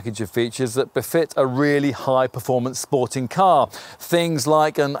get a package of features that befit a really high performance sporting car. Things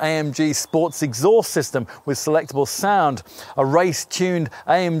like an AMG sports exhaust system with selectable sound, a race-tuned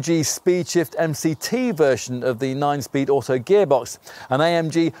AMG SpeedShift MCT version of the 9-speed auto gearbox, an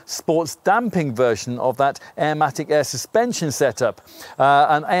AMG sports damping version of that Airmatic air suspension setup,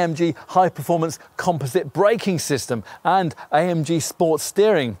 an AMG high-performance composite braking system, and AMG sports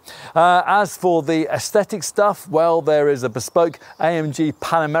steering. As for the aesthetic stuff, well, there is a bespoke AMG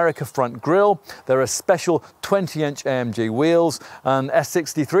Pan America front grille, there are special 20-inch AMG wheels, an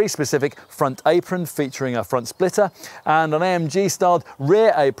S63 specific front apron featuring a front splitter, and an AMG styled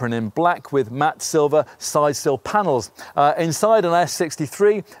rear apron in black with matte silver side sill panels. Inside an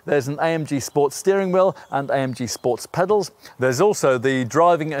S63 there's an AMG sports steering wheel and AMG sports pedals. There's also the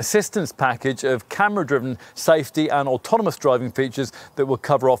driving assistance package of camera driven safety and autonomous driving features that we'll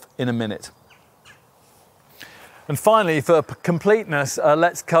cover off in a minute. And finally, for completeness,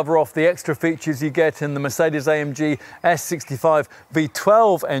 let's cover off the extra features you get in the Mercedes-AMG S65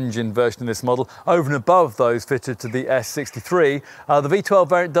 V12 engine version of this model, over and above those fitted to the S63. The V12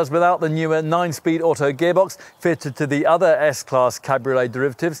 variant does without the newer 9-speed auto gearbox fitted to the other S-Class Cabriolet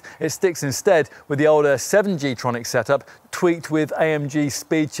derivatives. It sticks instead with the older 7G-tronic setup, tweaked with AMG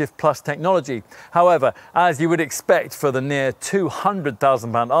SpeedShift Plus technology. However, as you would expect for the near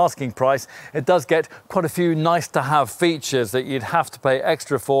 £200,000 asking price, it does get quite a few nice-to-have features that you'd have to pay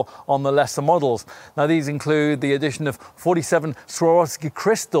extra for on the lesser models. Now, these include the addition of 47 Swarovski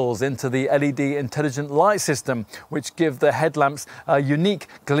crystals into the LED intelligent light system, which give the headlamps a unique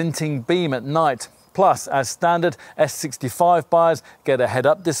glinting beam at night. Plus, as standard, S65 buyers get a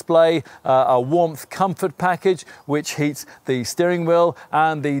head-up display, a warmth comfort package which heats the steering wheel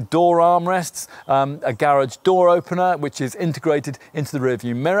and the door armrests, a garage door opener which is integrated into the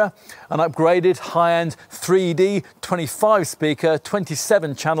rearview mirror, an upgraded high-end 3D 25-speaker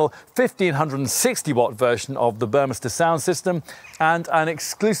 27-channel 1560-watt version of the Burmester sound system, and an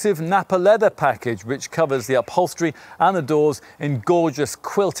exclusive Napa leather package which covers the upholstery and the doors in gorgeous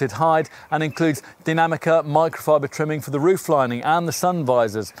quilted hide and includes Dinamica microfiber trimming for the roof lining and the sun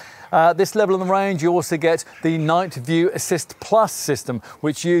visors. This level of the range, you also get the Night View Assist Plus system,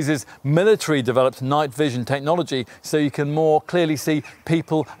 which uses military-developed night vision technology so you can more clearly see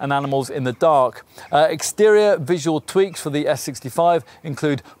people and animals in the dark. Exterior visual tweaks for the S65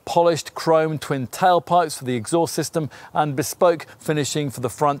 include polished chrome twin tailpipes for the exhaust system and bespoke finishing for the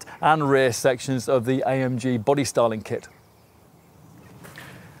front and rear sections of the AMG body styling kit.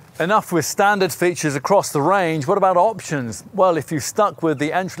 Enough with standard features across the range. What about options? Well, if you've stuck with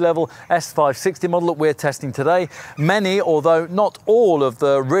the entry-level S560 model that we're testing today, many, although not all, of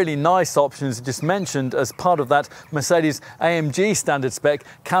the really nice options just mentioned as part of that Mercedes AMG standard spec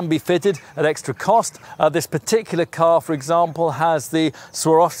can be fitted at extra cost. This particular car, for example, has the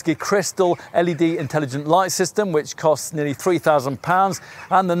Swarovski Crystal LED intelligent light system, which costs nearly £3,000,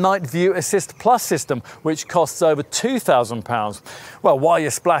 and the Night View Assist Plus system, which costs over £2,000. Well, while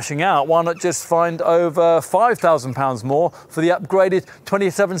you're splashing out, why not just find over £5,000 more for the upgraded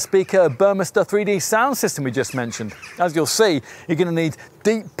 27-speaker Burmester 3D sound system we just mentioned? As you'll see, you're going to need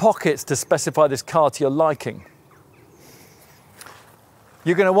deep pockets to specify this car to your liking.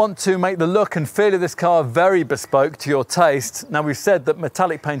 You're going to want to make the look and feel of this car very bespoke to your taste. Now, we've said that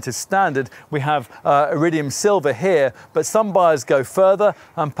metallic paint is standard. We have iridium silver here, but some buyers go further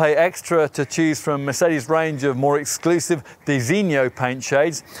and pay extra to choose from Mercedes' range of more exclusive Designo paint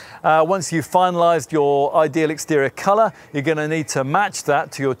shades. Once you've finalised your ideal exterior colour, you're going to need to match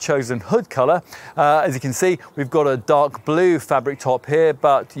that to your chosen hood colour. As you can see, we've got a dark blue fabric top here,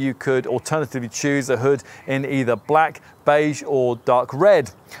 but you could alternatively choose a hood in either black, beige or dark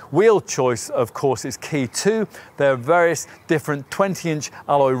red. Wheel choice, of course, is key too. There are various different 20-inch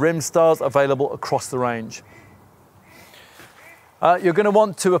alloy rim styles available across the range. You're going to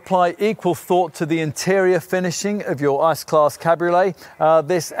want to apply equal thought to the interior finishing of your S-Class Cabriolet.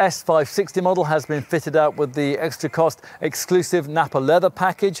 This S560 model has been fitted out with the extra cost exclusive Napa leather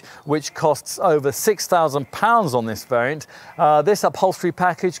package, which costs over £6,000 on this variant. This upholstery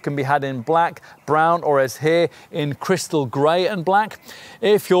package can be had in black, brown, or as here, in crystal grey and black.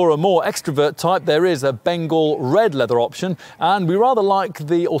 If you're a more extrovert type, there is a Bengal red leather option, and we rather like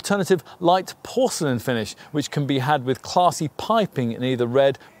the alternative light porcelain finish, which can be had with classy piping in either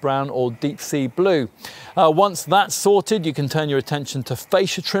red, brown or deep sea blue. Once that's sorted, you can turn your attention to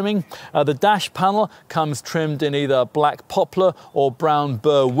fascia trimming. The dash panel comes trimmed in either black poplar or brown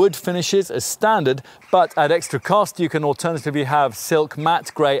burr wood finishes as standard, but at extra cost you can alternatively have silk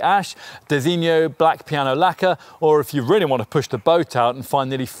matte grey ash, Designo black piano lacquer, or if you really want to push the boat out and find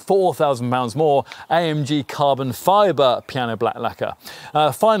nearly £4,000 more, AMG carbon fibre piano black lacquer.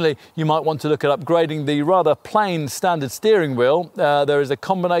 Finally, you might want to look at upgrading the rather plain standard steering wheel. There is a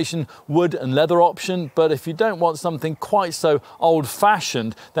combination wood and leather option, but if you don't want something quite so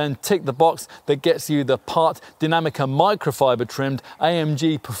old-fashioned, then tick the box that gets you the part Dinamica microfiber trimmed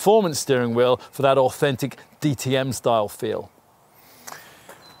AMG performance steering wheel for that authentic DTM style feel.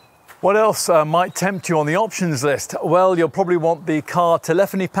 What else might tempt you on the options list? Well, you'll probably want the car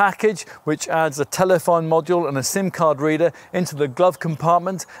telephony package, which adds a telephone module and a SIM card reader into the glove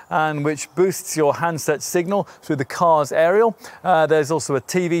compartment and which boosts your handset signal through the car's aerial. There's also a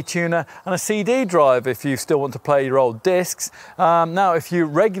TV tuner and a CD drive if you still want to play your old discs. Now, if you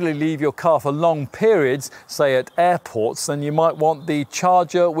regularly leave your car for long periods, say at airports, then you might want the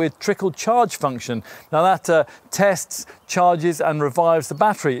charger with trickle charge function. Now that tests, charges and revives the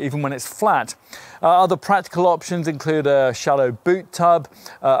battery even when it's flat. Other practical options include a shallow boot tub,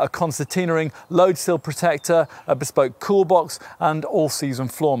 a concertina ring load sill protector, a bespoke cool box and all-season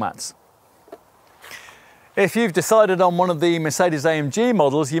floor mats. If you've decided on one of the Mercedes AMG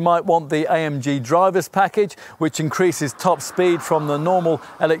models, you might want the AMG drivers package, which increases top speed from the normal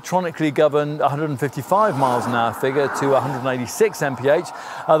electronically governed 155 miles an hour figure to 186 mph.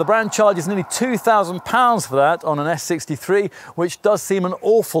 The brand charges nearly £2,000 for that on an S63, which does seem an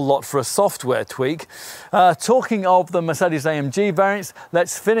awful lot for a software tweak. Talking of the Mercedes AMG variants,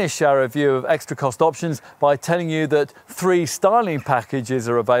 let's finish our review of extra cost options by telling you that 3 styling packages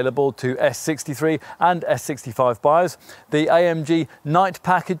are available to S63 and S65 buyers. The AMG Night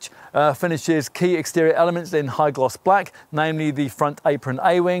package finishes key exterior elements in high gloss black, namely the front apron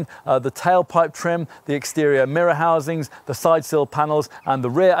A-wing, the tailpipe trim, the exterior mirror housings, the side sill panels and the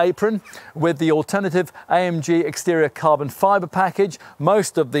rear apron. With the alternative AMG exterior carbon fibre package,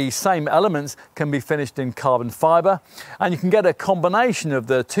 most of the same elements can be finished in carbon fibre, and you can get a combination of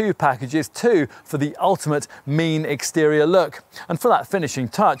the 2 packages too for the ultimate mean exterior look. And for that finishing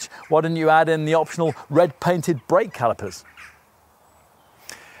touch, why don't you add in the optional red painted brake calipers?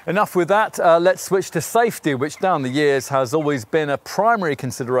 Enough with that, let's switch to safety, which down the years has always been a primary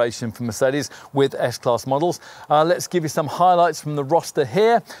consideration for Mercedes with S-Class models. Let's give you some highlights from the roster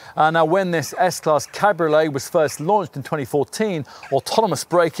here. Now, when this S-Class Cabriolet was first launched in 2014, autonomous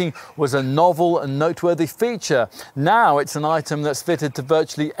braking was a novel and noteworthy feature. Now it's an item that's fitted to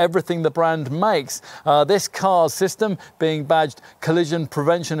virtually everything the brand makes. This car's system being badged Collision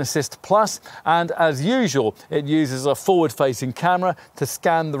Prevention Assist Plus, and as usual, it uses a forward-facing camera to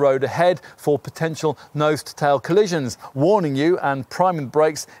scan the road ahead for potential nose-to-tail collisions, warning you and priming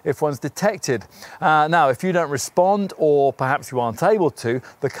brakes if one's detected. Now, if you don't respond, or perhaps you aren't able to,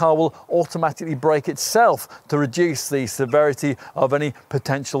 the car will automatically brake itself to reduce the severity of any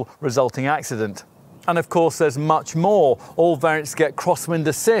potential resulting accident. And of course, there's much more. All variants get crosswind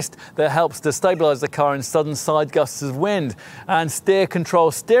assist that helps to stabilise the car in sudden side gusts of wind, and steer control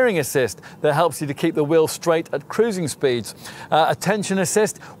steering assist that helps you to keep the wheel straight at cruising speeds. Attention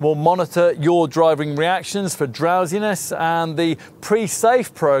assist will monitor your driving reactions for drowsiness, and the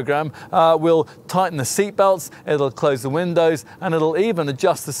pre-safe program will tighten the seat belts, it'll close the windows, and it'll even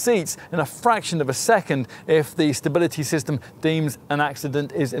adjust the seats in a fraction of a second if the stability system deems an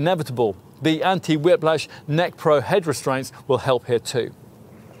accident is inevitable. The anti-whiplash Neck Pro head restraints will help here too.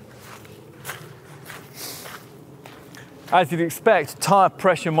 As you'd expect, tyre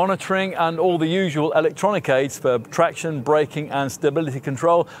pressure monitoring and all the usual electronic aids for traction, braking and stability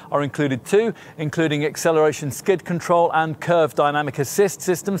control are included too, including acceleration skid control and curve dynamic assist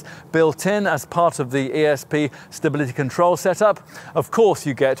systems built in as part of the ESP stability control setup. Of course,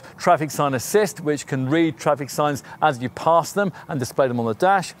 you get traffic sign assist, which can read traffic signs as you pass them and display them on the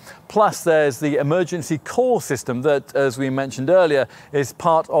dash. Plus, there's the emergency call system that, as we mentioned earlier, is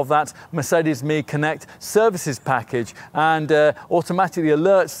part of that Mercedes Me Connect services package, and automatically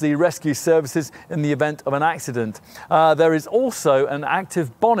alerts the rescue services in the event of an accident. There is also an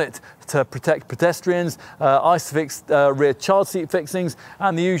active bonnet to protect pedestrians, ISOFIX rear child seat fixings,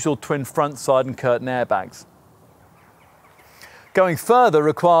 and the usual twin front, side and curtain airbags. Going further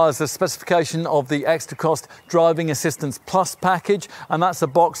requires a specification of the extra cost Driving Assistance Plus package, and that's a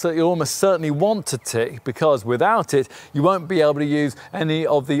box that you'll almost certainly want to tick, because without it you won't be able to use any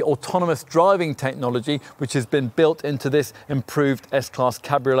of the autonomous driving technology which has been built into this improved S-Class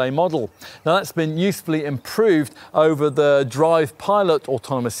Cabriolet model. Now, that's been usefully improved over the Drive Pilot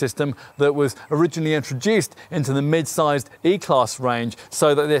autonomous system that was originally introduced into the mid-sized E-Class range,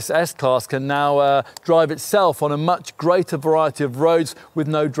 so that this S-Class can now drive itself on a much greater variety of roads with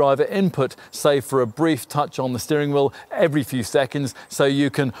no driver input, save for a brief touch on the steering wheel every few seconds, so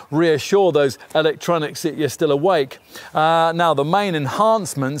you can reassure those electronics that you're still awake. Now, the main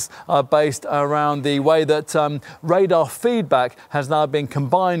enhancements are based around the way that radar feedback has now been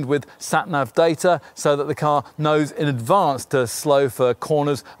combined with sat-nav data, so that the car knows in advance to slow for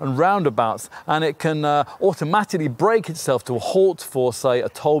corners and roundabouts, and it can automatically brake itself to a halt for, say, a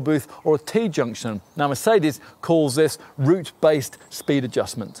toll booth or a T-junction. Now, Mercedes calls this route-based speed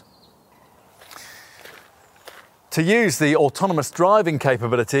adjustment. To use the autonomous driving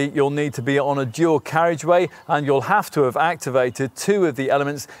capability, you'll need to be on a dual carriageway, and you'll have to have activated two of the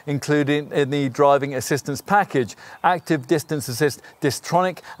elements included in the driving assistance package: active distance assist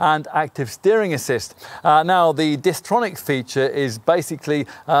Distronic and active steering assist. Now, the Distronic feature is basically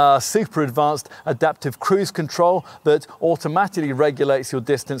super advanced adaptive cruise control that automatically regulates your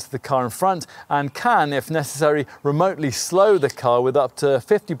distance to the car in front, and can, if necessary, remotely slow the car with up to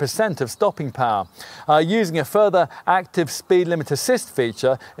 50% of stopping power. Using a further active speed limit assist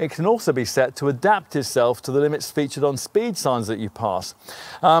feature, it can also be set to adapt itself to the limits featured on speed signs that you pass.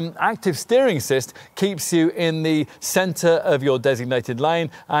 Active steering assist keeps you in the center of your designated lane,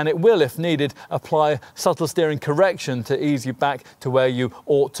 and it will, if needed, apply subtle steering correction to ease you back to where you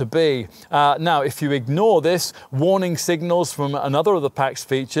ought to be. Now, if you ignore this, warning signals from another of the pack's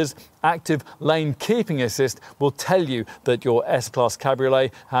features, active lane keeping assist, will tell you that your S-Class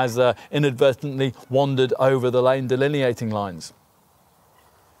Cabriolet has inadvertently wandered over the lane delineating lines.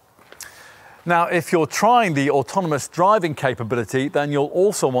 Now, if you're trying the autonomous driving capability, then you'll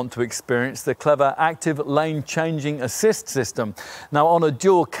also want to experience the clever active lane changing assist system. Now, on a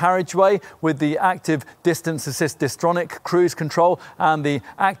dual carriageway with the active distance assist Distronic cruise control and the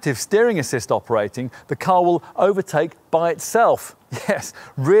active steering assist operating, the car will overtake by itself. Yes,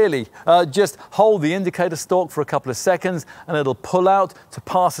 really. Just hold the indicator stalk for a couple of seconds and it'll pull out to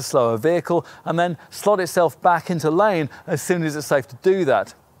pass a slower vehicle, and then slot itself back into lane as soon as it's safe to do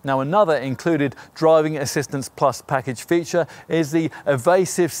that. Now, another included driving assistance plus package feature is the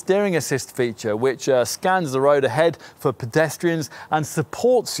evasive steering assist feature, which scans the road ahead for pedestrians and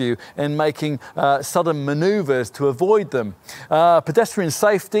supports you in making sudden maneuvers to avoid them. Pedestrian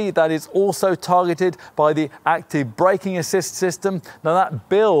safety, that is also targeted by the active braking assist system. Now, that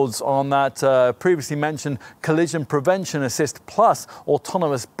builds on that previously mentioned collision prevention assist plus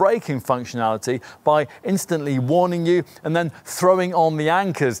autonomous braking functionality by instantly warning you and then throwing on the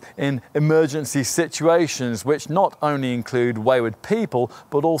anchors in emergency situations, which not only include wayward people,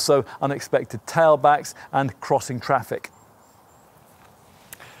 but also unexpected tailbacks and crossing traffic.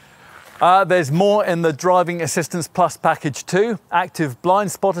 There's more in the Driving Assistance Plus package too. Active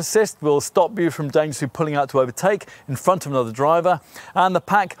blind spot assist will stop you from dangerously pulling out to overtake in front of another driver. And the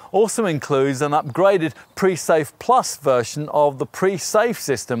pack also includes an upgraded Pre-Safe Plus version of the Pre-Safe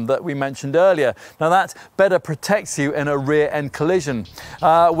system that we mentioned earlier. Now, that better protects you in a rear end collision.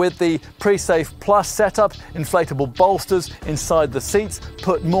 With the Pre-Safe Plus setup, inflatable bolsters inside the seats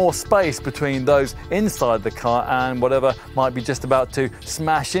put more space between those inside the car and whatever might be just about to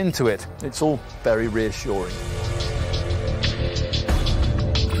smash into it. It's all very reassuring.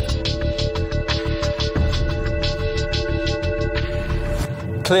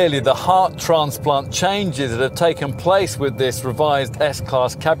 Clearly, the heart transplant changes that have taken place with this revised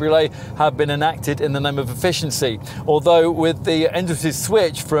S-Class Cabriolet have been enacted in the name of efficiency. Although with the intuitive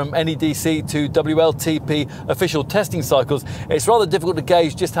switch from NEDC to WLTP official testing cycles, it's rather difficult to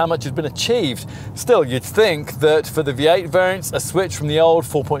gauge just how much has been achieved. Still, you'd think that for the V8 variants, a switch from the old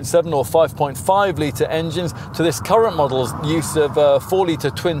 4.7 or 5.5 litre engines to this current model's use of 4 litre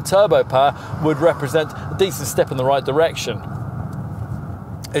twin turbo power would represent a decent step in the right direction.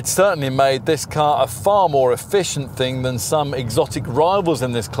 It certainly made this car a far more efficient thing than some exotic rivals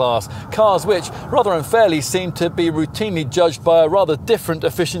in this class, cars which, rather unfairly, seem to be routinely judged by a rather different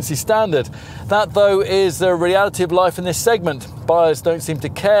efficiency standard. That, though, is the reality of life in this segment. Buyers don't seem to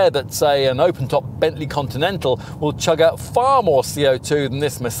care that, say, an open-top Bentley Continental will chug out far more CO2 than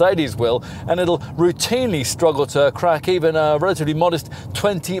this Mercedes will, and it'll routinely struggle to crack even a relatively modest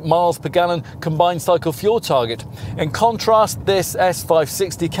 20 miles per gallon combined cycle fuel target. In contrast, this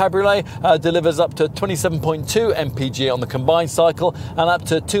S560 Cabriolet delivers up to 27.2 mpg on the combined cycle and up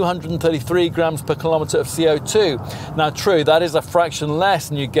to 233 grams per kilometre of CO2. Now, true, that is a fraction less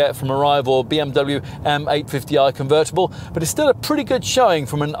than you get from a rival BMW M850i convertible, but it's still a pretty good showing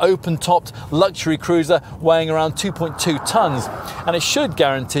from an open-topped luxury cruiser weighing around 2.2 tonnes, and it should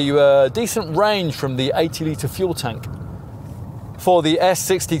guarantee you a decent range from the 80-litre fuel tank. For the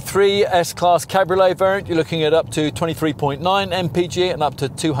S63 S-Class Cabriolet variant, you're looking at up to 23.9 mpg and up to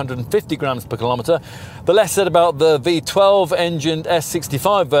 250 grams per kilometre. The less said about the V12 engined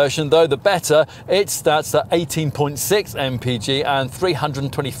S65 version, though, the better. It starts at 18.6 mpg and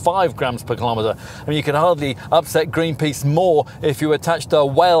 325 grams per kilometre. I mean, you can hardly upset Greenpeace more if you attached a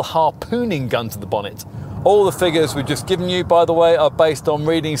whale harpooning gun to the bonnet. All the figures we've just given you, by the way, are based on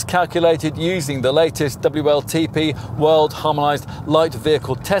readings calculated using the latest WLTP World Harmonised Light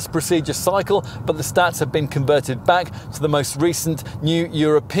Vehicle Test Procedure cycle, but the stats have been converted back to the most recent new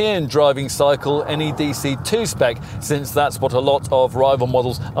European driving cycle NEDC 2 spec, since that's what a lot of rival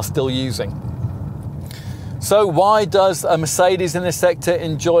models are still using. So why does a Mercedes in this sector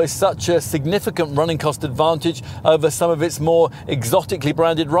enjoy such a significant running cost advantage over some of its more exotically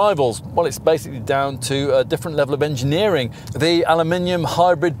branded rivals? Well, it's basically down to a different level of engineering. The aluminium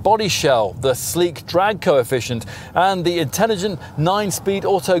hybrid body shell, the sleek drag coefficient, and the intelligent 9-speed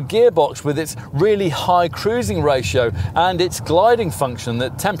auto gearbox with its really high cruising ratio and its gliding function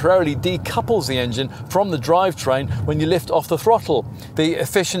that temporarily decouples the engine from the drivetrain when you lift off the throttle. The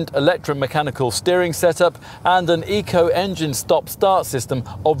efficient electromechanical steering setup and an eco-engine stop-start system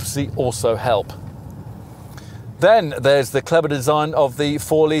obviously also help. Then there's the clever design of the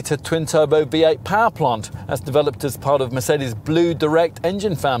 4-litre twin-turbo V8 power plant, as developed as part of Mercedes' Blue Direct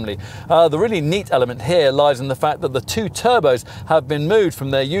engine family. The really neat element here lies in the fact that the two turbos have been moved from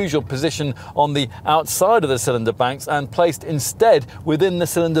their usual position on the outside of the cylinder banks and placed instead within the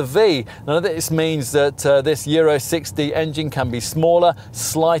cylinder V. Now, this means that this Euro 60 engine can be smaller,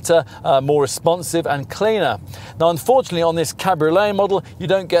 slighter, more responsive and cleaner. Now, unfortunately, on this Cabriolet model, you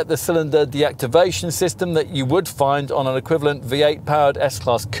don't get the cylinder deactivation system that you would find on an equivalent V8 powered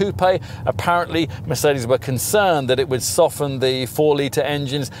S-Class coupe. Apparently, Mercedes were concerned that it would soften the 4-litre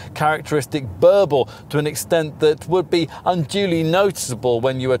engine's characteristic burble to an extent that would be unduly noticeable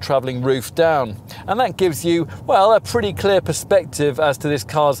when you were travelling roof down. And that gives you, well, a pretty clear perspective as to this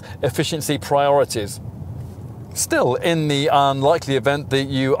car's efficiency priorities. Still, in the unlikely event that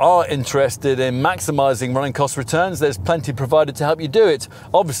you are interested in maximising running cost returns, there's plenty provided to help you do it.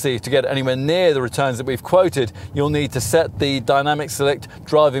 Obviously, to get anywhere near the returns that we've quoted, you'll need to set the dynamic select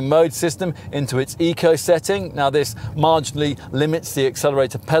driving mode system into its eco setting. Now, this marginally limits the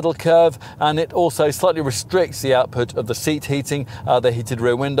accelerator pedal curve, and it also slightly restricts the output of the seat heating, the heated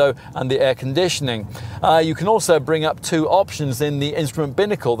rear window, and the air conditioning. You can also bring up two options in the instrument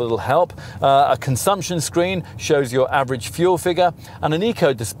binnacle that'll help. A consumption screen shows your average fuel figure, and an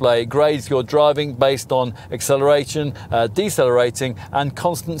eco display grades your driving based on acceleration, decelerating, and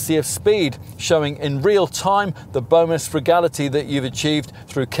constancy of speed, showing in real time the bonus frugality that you've achieved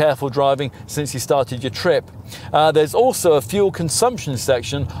through careful driving since you started your trip. There's also a fuel consumption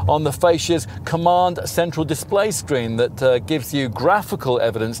section on the fascia's command central display screen that gives you graphical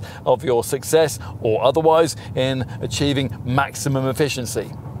evidence of your success or otherwise in achieving maximum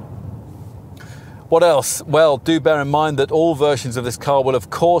efficiency. What else? Well, do bear in mind that all versions of this car will of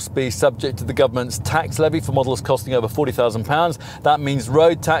course be subject to the government's tax levy for models costing over £40,000. That means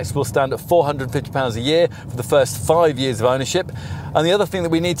road tax will stand at £450 a year for the first 5 years of ownership. And the other thing that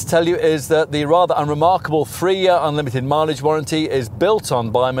we need to tell you is that the rather unremarkable 3-year unlimited mileage warranty is built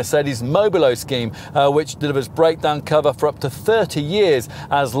on by Mercedes' Mobilo scheme, which delivers breakdown cover for up to 30 years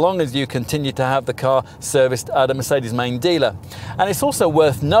as long as you continue to have the car serviced at a Mercedes main dealer. And it's also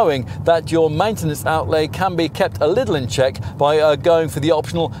worth knowing that your maintenance outlay can be kept a little in check by going for the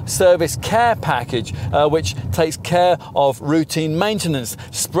optional service care package, which takes care of routine maintenance,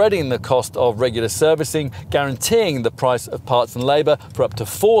 spreading the cost of regular servicing, guaranteeing the price of parts and labour for up to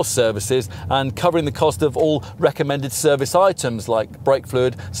 4 services, and covering the cost of all recommended service items like brake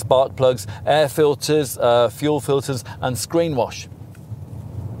fluid, spark plugs, air filters, fuel filters, and screen wash.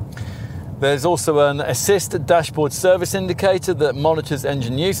 There's also an assist dashboard service indicator that monitors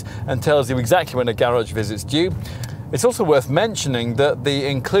engine use and tells you exactly when a garage visit's due. It's also worth mentioning that the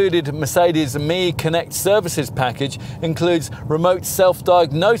included Mercedes Me Connect services package includes remote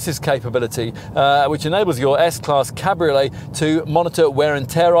self-diagnosis capability, which enables your S-Class Cabriolet to monitor wear and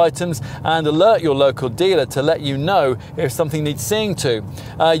tear items and alert your local dealer to let you know if something needs seeing to.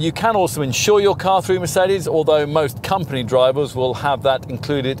 You can also insure your car through Mercedes, although most company drivers will have that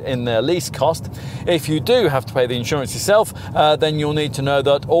included in their lease cost. If you do have to pay the insurance yourself, then you'll need to know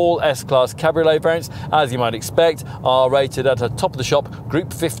that all S-Class Cabriolet variants, as you might expect, are rated at a top-of-the-shop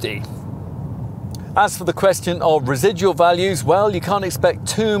Group 50. As for the question of residual values, well, you can't expect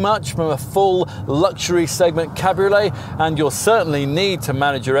too much from a full luxury segment cabriolet, and you'll certainly need to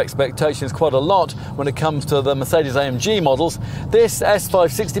manage your expectations quite a lot when it comes to the Mercedes-AMG models. This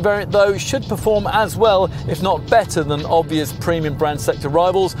S560 variant, though, should perform as well, if not better, than obvious premium brand sector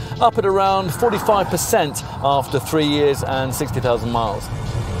rivals, up at around 45% after 3 years and 60,000 miles.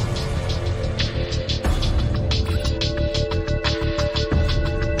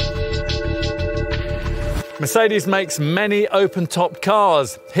 Mercedes makes many open-top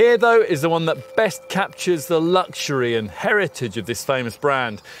cars. Here, though, is the one that best captures the luxury and heritage of this famous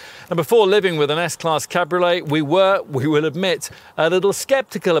brand. And before living with an S-Class Cabriolet, we will admit, a little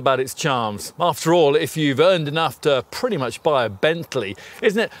sceptical about its charms. After all, if you've earned enough to pretty much buy a Bentley,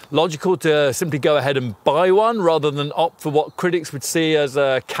 isn't it logical to simply go ahead and buy one rather than opt for what critics would see as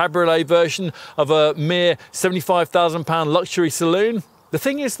a cabriolet version of a mere £75,000 luxury saloon? The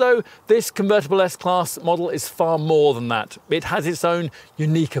thing is, though, this convertible S-Class model is far more than that. It has its own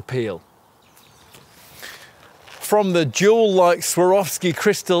unique appeal. From the jewel-like Swarovski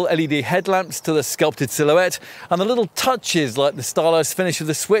crystal LED headlamps to the sculpted silhouette and the little touches like the stylized finish of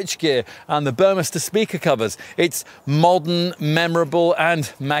the switchgear and the Burmester speaker covers, it's modern, memorable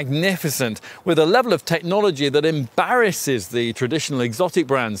and magnificent, with a level of technology that embarrasses the traditional exotic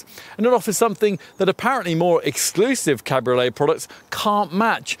brands. And it offers something that apparently more exclusive cabriolet products can't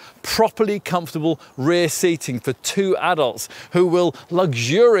match: properly comfortable rear seating for 2 adults who will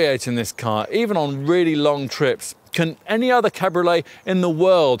luxuriate in this car, even on really long trips. Can any other cabriolet in the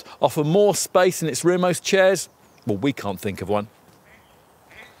world offer more space in its rearmost chairs? Well, we can't think of one.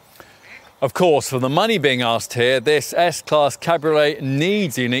 Of course, for the money being asked here, this S-Class Cabriolet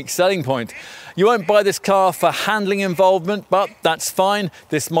needs a unique selling point. You won't buy this car for handling involvement, but that's fine.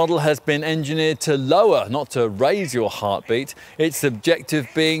 This model has been engineered to lower, not to raise your heartbeat. Its objective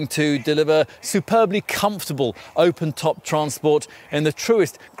being to deliver superbly comfortable open-top transport in the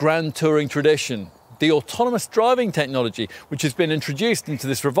truest grand touring tradition. The autonomous driving technology, which has been introduced into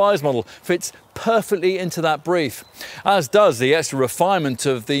this revised model, fits perfectly into that brief, as does the extra refinement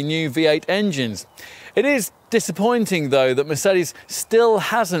of the new V8 engines. It is disappointing, though, that Mercedes still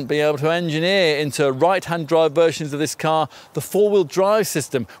hasn't been able to engineer into right-hand drive versions of this car the four-wheel drive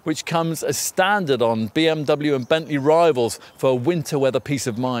system, which comes as standard on BMW and Bentley rivals for winter weather peace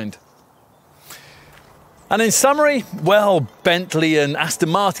of mind. And in summary, well, Bentley and Aston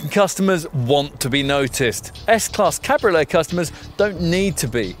Martin customers want to be noticed. S-Class Cabriolet customers don't need to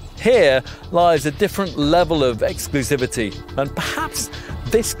be. Here lies a different level of exclusivity, and perhaps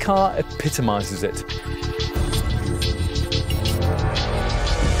this car epitomises it.